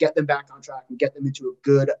 and like get them back on track and get them into a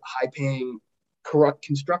good, high-paying, corrupt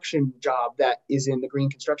construction job that is in the green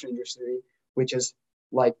construction industry, which is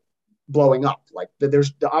like blowing up. Like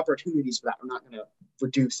there's the opportunities for that are not going to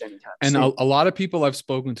reduce anytime And soon. a lot of people I've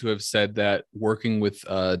spoken to have said that working with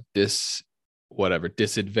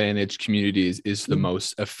disadvantaged communities is the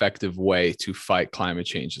most effective way to fight climate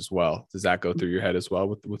change as well. Does that go through your head as well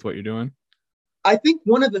with what you're doing? I think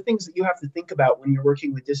one of the things that you have to think about when you're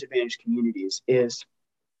working with disadvantaged communities is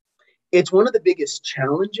it's one of the biggest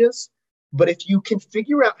challenges, but if you can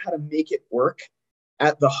figure out how to make it work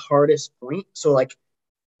at the hardest point, so like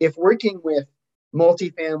if working with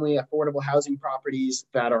multifamily affordable housing properties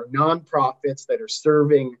that are nonprofits that are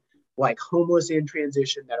serving like homeless in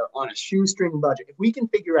transition, that are on a shoestring budget, if we can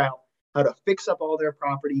figure out how to fix up all their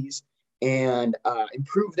properties and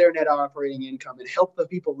improve their net operating income and help the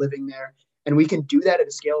people living there, and we can do that at a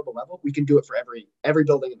scalable level, we can do it for every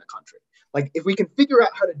building in the country. Like if we can figure out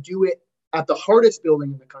how to do it at the hardest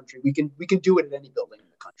building in the country, we can do it at any building in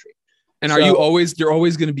the country. And you're always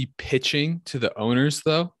going to be pitching to the owners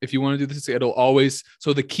though? If you want to do this, it'll always,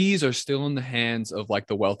 so the keys are still in the hands of like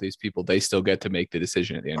the wealthiest people. They still get to make the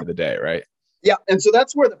decision at the end of the day, right? Yeah. And so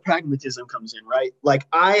that's where the pragmatism comes in, right? Like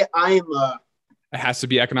I am it has to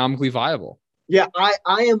be economically viable. Yeah.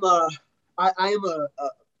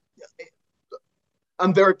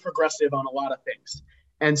 I'm very progressive on a lot of things.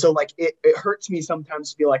 And so like it hurts me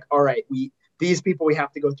sometimes to be like, all right, these people, we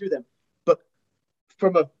have to go through them. But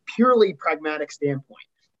from a purely pragmatic standpoint,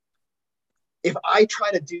 if I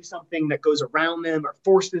try to do something that goes around them or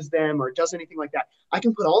forces them or does anything like that, I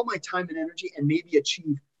can put all my time and energy and maybe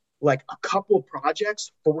achieve like a couple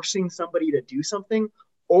projects forcing somebody to do something,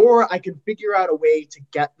 or I can figure out a way to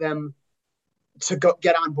get them to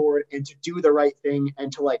get on board and to do the right thing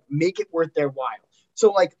and to like make it worth their while.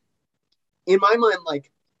 So like in my mind,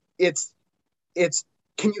 like it's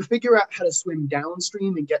can you figure out how to swim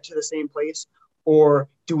downstream and get to the same place, or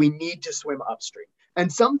do we need to swim upstream?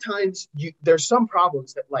 And sometimes there's some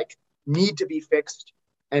problems that like need to be fixed,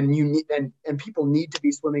 and and people need to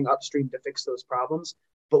be swimming upstream to fix those problems.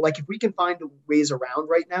 But like if we can find ways around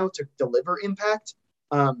right now to deliver impact,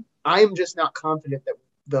 I am just not confident that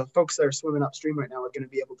the folks that are swimming upstream right now are going to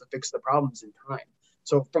be able to fix the problems in time.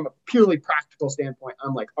 So from a purely practical standpoint,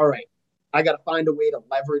 I'm like, all right, I got to find a way to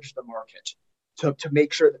leverage the market to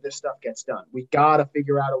make sure that this stuff gets done. We got to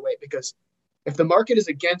figure out a way, because if the market is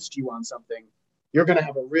against you on something, you're going to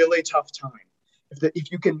have a really tough time.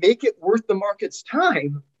 If you can make it worth the market's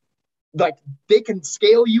time, like they can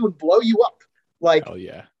scale you and blow you up. Like, oh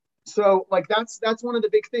yeah. So like that's one of the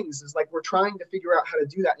big things is like we're trying to figure out how to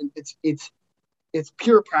do that, and it's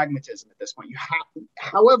pure pragmatism at this point. You have,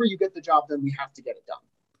 however you get the job done, we have to get it done.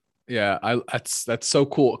 Yeah, that's so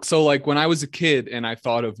cool. So like when I was a kid and I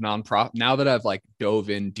thought of nonprofit, now that I've like dove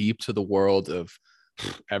in deep to the world of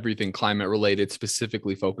everything climate related,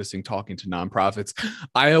 specifically talking to nonprofits,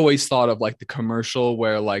 I always thought of like the commercial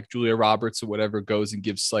where like Julia Roberts or whatever goes and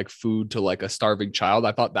gives like food to like a starving child.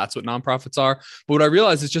 I thought that's what nonprofits are. But what I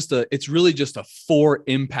realized is it's really just a for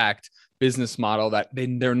impact business model that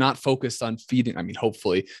they're not focused on feeding. I mean,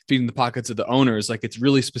 hopefully feeding the pockets of the owners. Like it's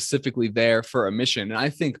really specifically there for a mission. And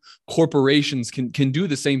I think corporations can do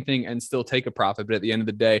the same thing and still take a profit. But at the end of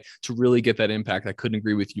the day, to really get that impact, I couldn't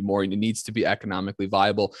agree with you more. And it needs to be economically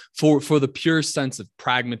viable for the pure sense of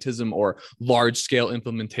pragmatism or large scale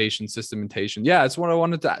implementation, systematization. Yeah, it's what I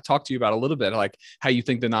wanted to talk to you about a little bit, like how you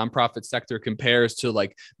think the nonprofit sector compares to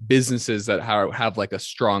like businesses that have like a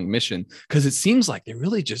strong mission. Because it seems like they're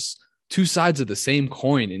really just two sides of the same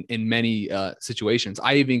coin in many situations.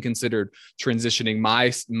 I even considered transitioning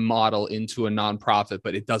my model into a nonprofit,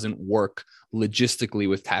 but it doesn't work logistically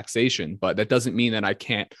with taxation. But that doesn't mean that I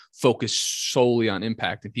can't focus solely on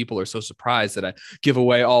impact. And people are so surprised that I give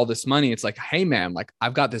away all this money. It's like, hey man, like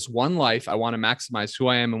I've got this one life. I want to maximize who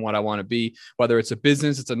I am and what I want to be, whether it's a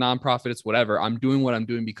business, it's a nonprofit, it's whatever. I'm doing what I'm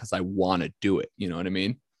doing because I want to do it. You know what I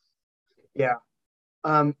mean? Yeah.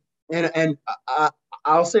 And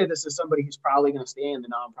I'll say this as somebody who's probably going to stay in the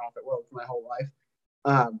nonprofit world for my whole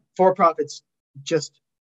life. For-profits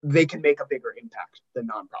they can make a bigger impact than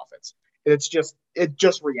nonprofits. It's just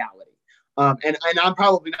reality. And I'm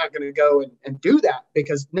probably not going to go and do that,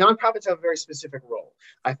 because nonprofits have a very specific role,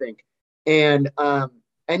 I think. And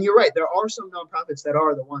you're right. There are some nonprofits that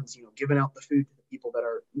are the ones, giving out the food to the people that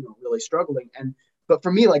are, really struggling. But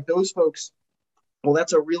for me, like those folks, well,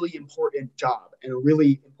 that's a really important job and a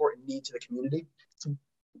really important need to the community.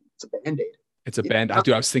 it's a band-aid. It's a band.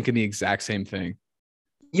 I was thinking the exact same thing.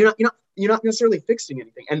 You're not necessarily fixing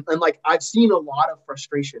anything. And like I've seen a lot of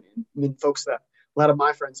frustration in folks that a lot of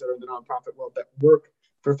my friends that are in the nonprofit world that work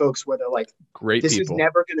for folks where they're like, great this people. is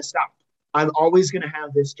never going to stop. I'm always going to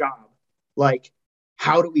have this job. Like,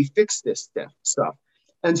 how do we fix this stuff?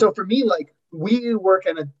 And so for me, like we work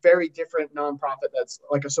in a very different nonprofit that's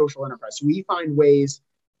like a social enterprise. So we find ways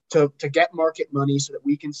to get market money so that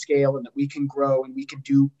we can scale and that we can grow and we can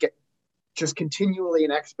just continually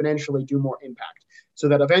and exponentially do more impact so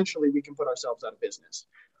that eventually we can put ourselves out of business.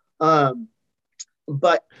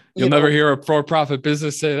 But you'll never hear a for-profit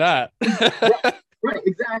business say that. right,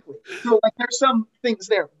 exactly. So like there's some things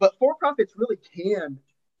there, but for-profits really can,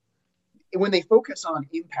 when they focus on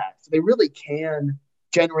impact, they really can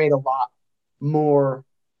generate a lot more,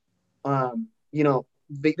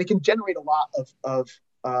 they can generate a lot of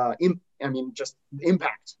just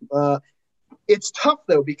impact. It's tough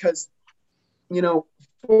though, because,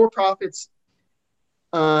 for-profits,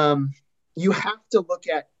 you have to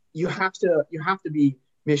be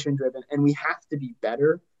mission driven, and we have to be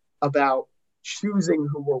better about choosing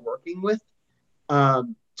who we're working with, to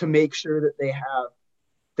make sure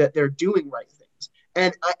that they're doing right things.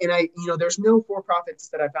 And I there's no for-profits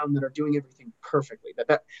that I found that are doing everything perfectly,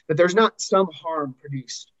 that there's not some harm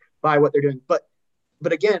produced by what they're doing. But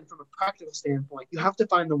again, from a practical standpoint, you have to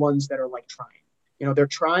find the ones that are like trying. They're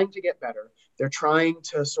trying to get better. They're trying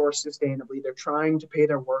to source sustainably. They're trying to pay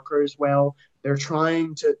their workers well. They're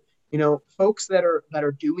trying to, folks that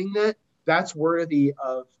are doing that, that's worthy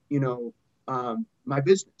of, my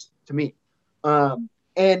business to me. And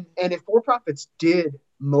if for-profits did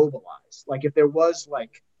mobilize, like if there was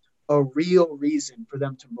like a real reason for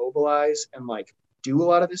them to mobilize and like do a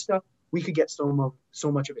lot of this stuff, we could get so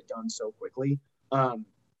much of it done so quickly.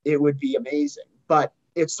 It would be amazing, but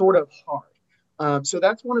it's sort of hard. So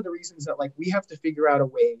that's one of the reasons that like we have to figure out a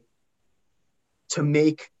way to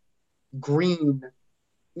make green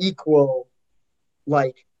equal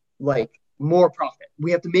like more profit.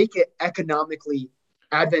 We have to make it economically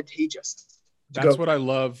advantageous. That's what I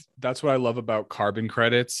love. That's what I love about carbon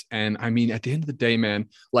credits. And I mean, at the end of the day, man,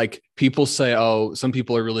 like people say, oh, some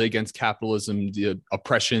people are really against capitalism, the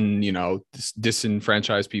oppression,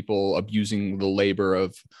 disenfranchised people abusing the labor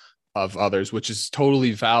of others, which is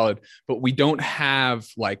totally valid. But we don't have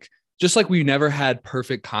just like we never had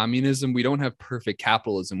perfect communism, we don't have perfect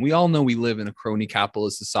capitalism. We all know we live in a crony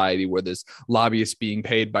capitalist society where there's lobbyists being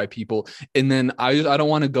paid by people. And then I don't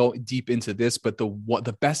want to go deep into this, but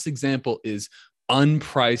the best example is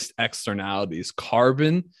unpriced externalities.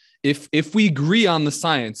 Carbon. If we agree on the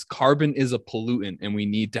science, carbon is a pollutant and we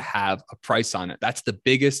need to have a price on it. That's the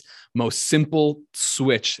biggest, most simple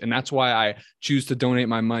switch. And that's why I choose to donate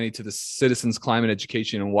my money to the Citizens Climate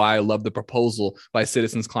Education, and why I love the proposal by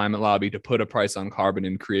Citizens Climate Lobby to put a price on carbon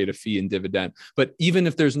and create a fee and dividend. But even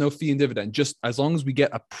if there's no fee and dividend, just as long as we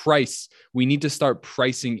get a price, we need to start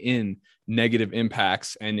pricing in negative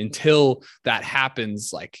impacts. And until that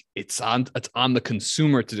happens, like it's on the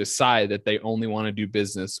consumer to decide that they only want to do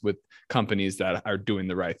business with companies that are doing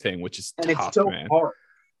the right thing, which is tough, it's so man. hard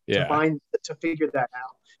to figure that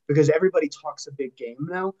out, because everybody talks a big game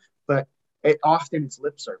now, but often it's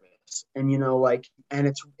lip service. And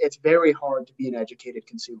and it's very hard to be an educated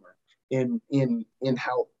consumer in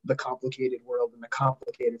how the complicated world and the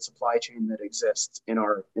complicated supply chain that exists in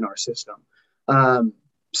our system.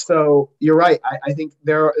 So you're right. I think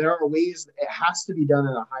there are ways it has to be done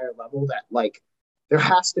at a higher level, that like there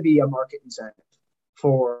has to be a market incentive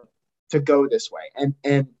to go this way,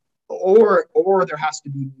 or there has to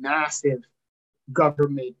be massive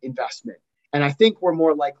government investment. And I think we're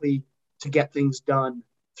more likely to get things done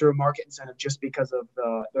through a market incentive, just because of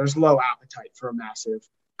there's low appetite for a massive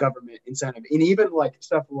government incentive. And even like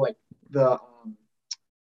stuff like the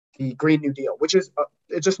Green New Deal, which is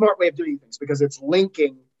it's a smart way of doing things, because it's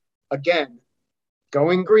linking, again,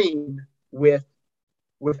 going green with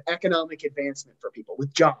economic advancement for people,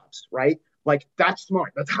 with jobs, right? Like that's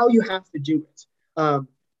smart. That's how you have to do it.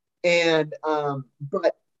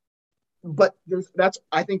 But that's,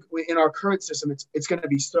 I think in our current system, it's going to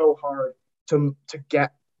be so hard to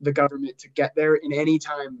get the government to get there in any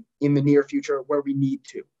time in the near future where we need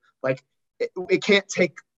to. Like it can't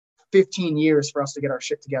take 15 years for us to get our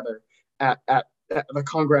shit together at the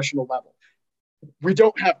congressional level. We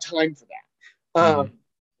don't have time for that.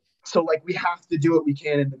 So like we have to do what we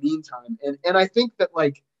can in the meantime. And I think that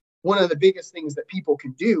like one of the biggest things that people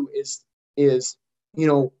can do is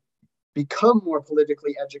become more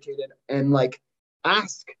politically educated and like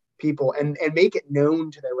ask people and make it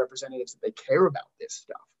known to their representatives that they care about this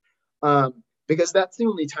stuff. Because that's the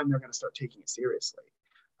only time they're going to start taking it seriously.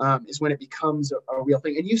 is when it becomes a real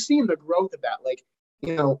thing. And you've seen the growth of that. Like,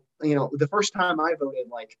 the first time I voted,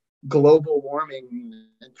 like global warming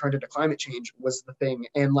and turned into climate change was the thing.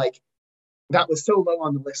 And like, that was so low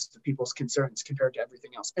on the list of people's concerns compared to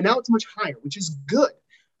everything else. And now it's much higher, which is good.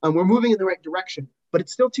 We're moving in the right direction, but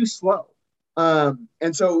it's still too slow.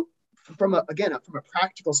 And so from a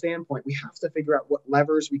practical standpoint, we have to figure out what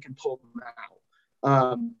levers we can pull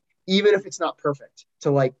now, even if it's not perfect,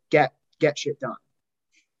 to like get shit done.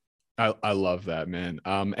 I love that, man.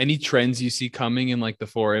 Any trends you see coming in like the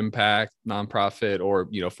for impact nonprofit or,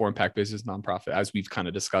 for impact business nonprofit, as we've kind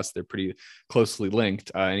of discussed, they're pretty closely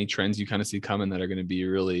linked. Any trends you kind of see coming that are going to be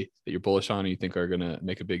really, that you're bullish on, or you think are going to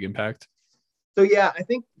make a big impact? So yeah, I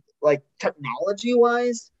think like technology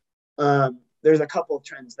wise, there's a couple of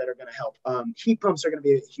trends that are going to help. Heat pumps are going to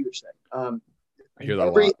be a huge thing. I hear that a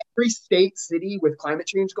lot. Every state, city with climate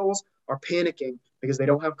change goals are panicking because they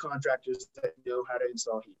don't have contractors that know how to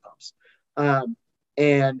install heat pumps.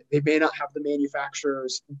 And they may not have the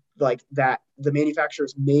manufacturers like that. The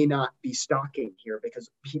manufacturers may not be stocking here because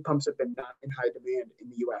heat pumps have been not in high demand in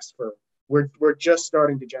the US we're just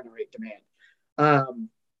starting to generate demand.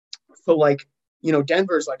 So like,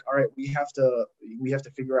 Denver's like, all right, we have to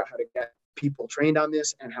figure out how to get people trained on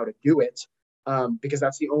this and how to do it. Because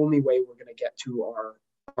that's the only way we're going to get to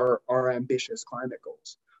our ambitious climate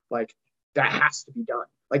goals. Like, that has to be done.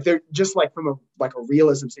 Like, they're just like from a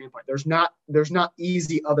realism standpoint, there's not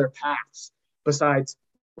easy other paths besides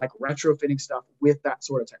like retrofitting stuff with that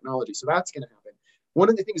sort of technology. So that's going to happen. One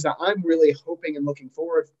of the things that I'm really hoping and looking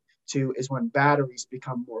forward to is when batteries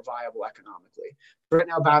become more viable economically. Right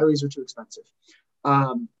now, batteries are too expensive.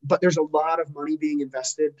 But there's a lot of money being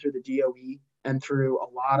invested through the DOE and through a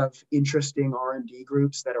lot of interesting R&D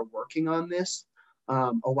groups that are working on this.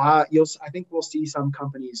 I think we'll see some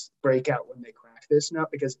companies break out when they crack this now,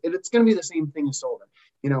 because it's going to be the same thing as solar.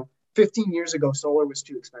 15 years ago, solar was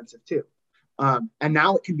too expensive too. And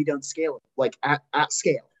now it can be done scalable, like at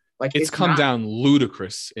scale. Like it's come down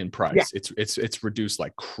ludicrous in price. Yeah. It's reduced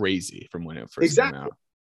like crazy from when it first came out.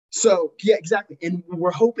 So yeah, exactly. And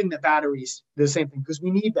we're hoping that batteries, the same thing, because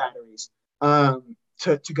we need batteries to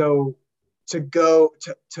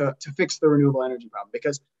fix the renewable energy problem.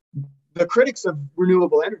 Because the critics of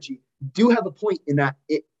renewable energy do have a point in that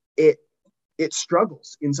it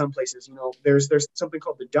struggles in some places. There's something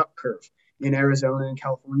called the duck curve in Arizona and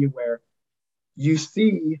California, where you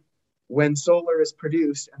see when solar is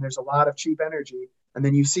produced and there's a lot of cheap energy, and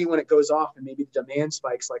then you see when it goes off and maybe the demand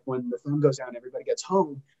spikes, like when the sun goes down, everybody gets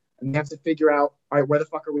home, and they have to figure out, all right, where the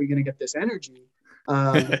fuck are we going to get this energy?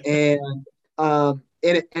 And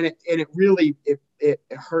it really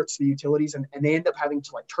hurts the utilities, and they end up having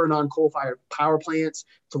to like turn on coal-fired power plants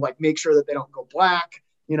to like make sure that they don't go black,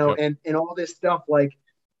 yep. and all this stuff. Like,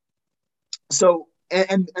 so,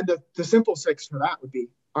 and the simple fix for that would be,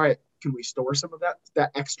 all right, can we store some of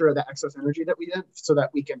that excess energy that we did, so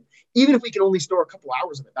that we can, even if we can only store a couple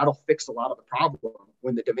hours of it, that'll fix a lot of the problem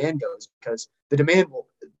when the demand goes, because the demand will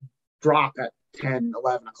drop at 10,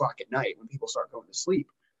 11 o'clock at night when people start going to sleep.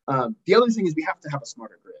 The other thing is we have to have a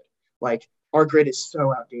smarter grid. Like, our grid is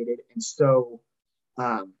so outdated, and so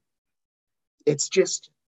it's just,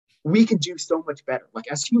 we can do so much better. Like,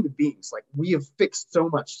 as human beings, like, we have fixed so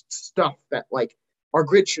much stuff that like our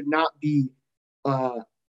grid should not be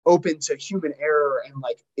open to human error, and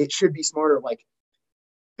like it should be smarter. Like,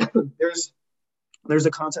 there's a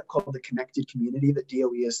concept called the connected community that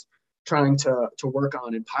DOE is trying to work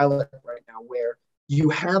on and pilot right now, where you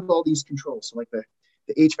have all these controls. So like the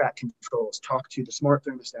HVAC controls talk to the smart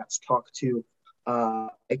thermostats, talk to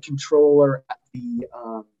a controller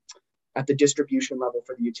at the distribution level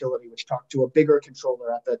for the utility, which talk to a bigger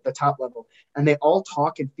controller at the top level. And they all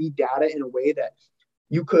talk and feed data in a way that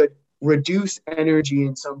you could reduce energy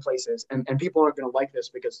in some places. And people aren't going to like this,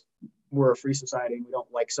 because we're a free society and we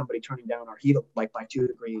don't like somebody turning down our heat like by 2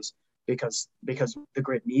 degrees because the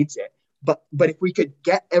grid needs it. But if we could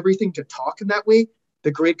get everything to talk in that way, the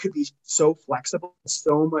grid could be so flexible,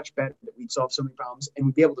 so much better, that we'd solve so many problems, and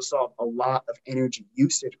we'd be able to solve a lot of energy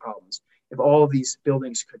usage problems if all of these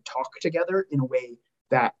buildings could talk together in a way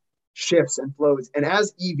that shifts and flows. And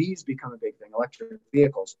as EVs become a big thing, electric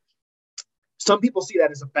vehicles, some people see that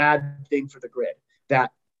as a bad thing for the grid,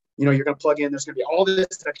 that, you're going to plug in, there's going to be all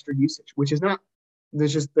this extra usage, which is not,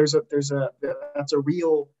 that's a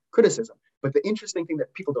real criticism. But the interesting thing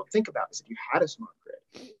that people don't think about is, if you had a smart grid,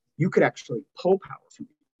 you could actually pull power from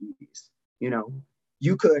the EVs.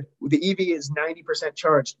 You could, the EV is 90%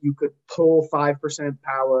 charged, you could pull 5%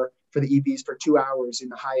 power for the EVs for 2 hours in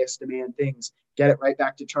the highest demand things, get it right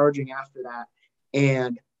back to charging after that.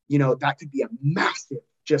 And, that could be a massive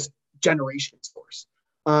just generation source.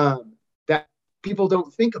 that people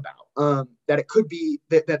don't think about. That it could be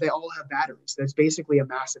that they all have batteries. That's basically a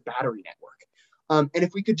massive battery network. And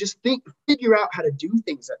if we could just figure out how to do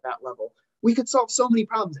things at that level, we could solve so many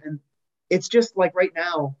problems. And it's just like right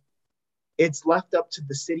now, it's left up to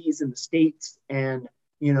the cities and the states, and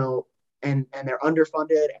and they're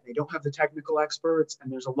underfunded and they don't have the technical experts.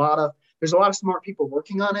 And there's a lot of smart people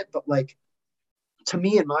working on it, but like to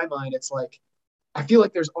me, in my mind, it's like I feel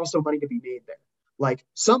like there's also money to be made there. Like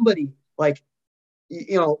somebody, like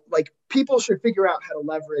people should figure out how to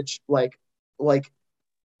leverage like like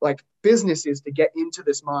businesses to get into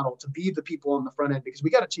this model to be the people on the front end, because we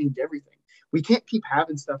got to change everything. We can't keep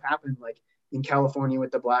having stuff happen like in California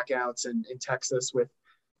with the blackouts and in Texas with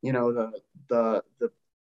the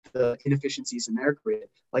inefficiencies in their grid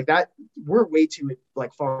like that. We're way too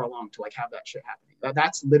like far along to like have that shit happening.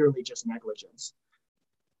 That's literally just negligence.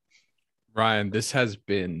 Ryan, this has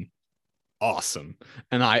been awesome.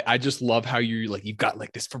 And I just love how you've got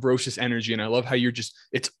like this ferocious energy. And I love how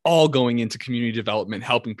it's all going into community development,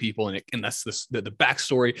 helping people. And that's the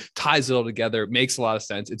backstory ties it all together. It makes a lot of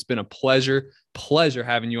sense. It's been a pleasure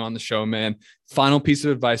having you on the show, man. Final piece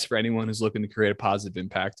of advice for anyone who's looking to create a positive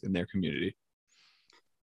impact in their community.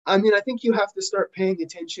 I mean, I think you have to start paying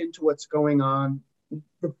attention to what's going on.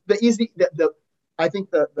 I think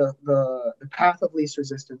the path of least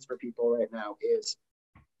resistance for people right now is,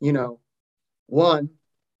 one,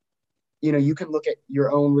 you can look at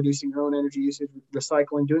your own reducing your own energy usage,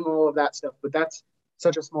 recycling, doing all of that stuff, but that's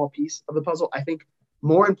such a small piece of the puzzle. I think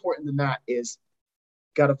more important than that is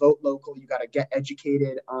got to vote local. You got to get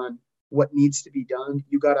educated on what needs to be done.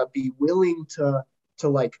 You got to be willing to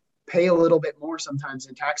like pay a little bit more sometimes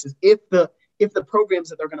in taxes if the programs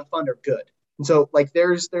that they're going to fund are good. And so like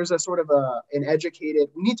there's a sort of we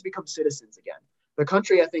need to become citizens again. The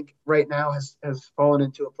country, I think, right now has fallen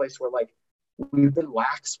into a place where like we've been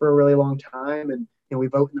lax for a really long time, and we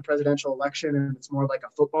vote in the presidential election and it's more like a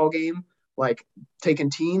football game, like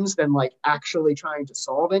taking teams than like actually trying to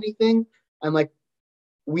solve anything. And like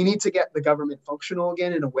we need to get the government functional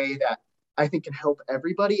again in a way that I think can help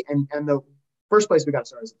everybody. And the first place we got to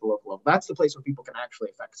start is at the local level. That's the place where people can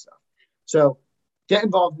actually affect stuff. So get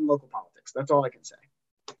involved in local politics. That's all I can say.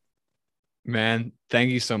 Man, thank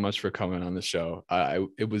you so much for coming on the show.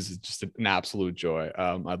 It was just an absolute joy.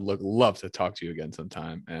 I'd love to talk to you again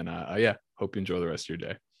sometime. And yeah, hope you enjoy the rest of your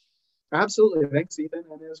day. Absolutely. Thanks, Ethan.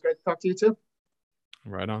 And it was great to talk to you too.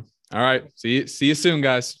 Right on. All right. See you soon,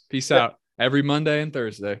 guys. Peace out. Every Monday and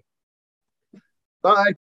Thursday.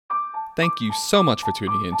 Bye. Thank you so much for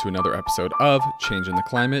tuning in to another episode of Changing the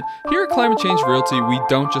Climate. Here at Climate Change Realty, we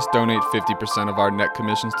don't just donate 50% of our net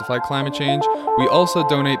commissions to fight climate change, we also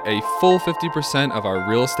donate a full 50% of our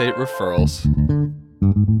real estate referrals.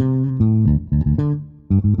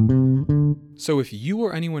 So if you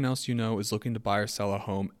or anyone else you know is looking to buy or sell a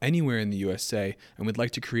home anywhere in the USA and would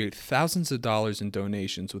like to create thousands of dollars in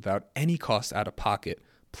donations without any cost out of pocket,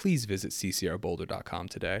 please visit ccrboulder.com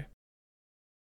today.